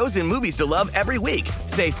free shows and movies to love every week.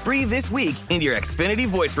 Say free this week in your Xfinity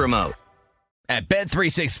voice remote. At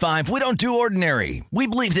Bet365, we don't do ordinary. We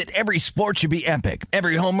believe that every sport should be epic.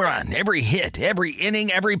 Every home run, every hit, every inning,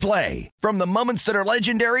 every play. From the moments that are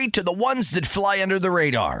legendary to the ones that fly under the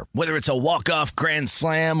radar. Whether it's a walk-off grand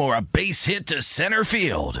slam or a base hit to center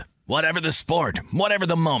field. Whatever the sport, whatever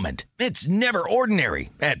the moment. It's never ordinary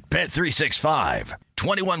at Bet365.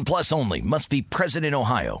 21 plus only. Must be present in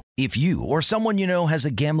Ohio. If you or someone you know has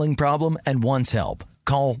a gambling problem and wants help,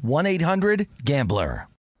 call 1-800-GAMBLER.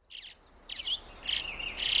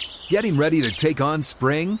 Getting ready to take on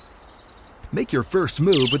spring? Make your first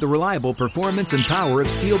move with the reliable performance and power of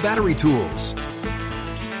Steel battery tools.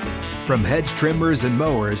 From hedge trimmers and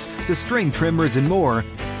mowers to string trimmers and more,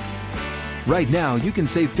 right now you can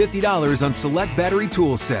save $50 on select battery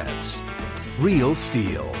tool sets. Real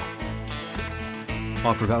Steel.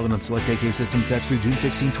 Offer valid on select AK system sets through June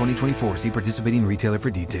 16, 2024. See participating retailer for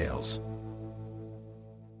details.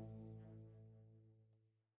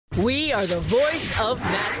 We are the voice of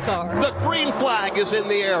NASCAR. The green flag is in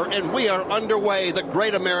the air, and we are underway. The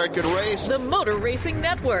Great American Race. The Motor Racing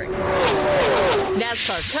Network.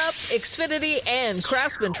 NASCAR Cup, Xfinity, and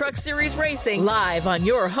Craftsman Truck Series Racing live on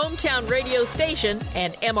your hometown radio station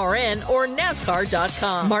and MRN or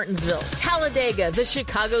NASCAR.com. Martinsville, Talladega, the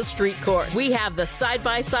Chicago Street Course. We have the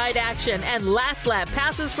side-by-side action and last lap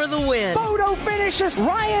passes for the win. Photo finishes.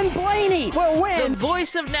 Ryan Blaney will win. The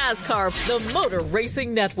voice of NASCAR, the Motor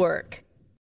Racing Network.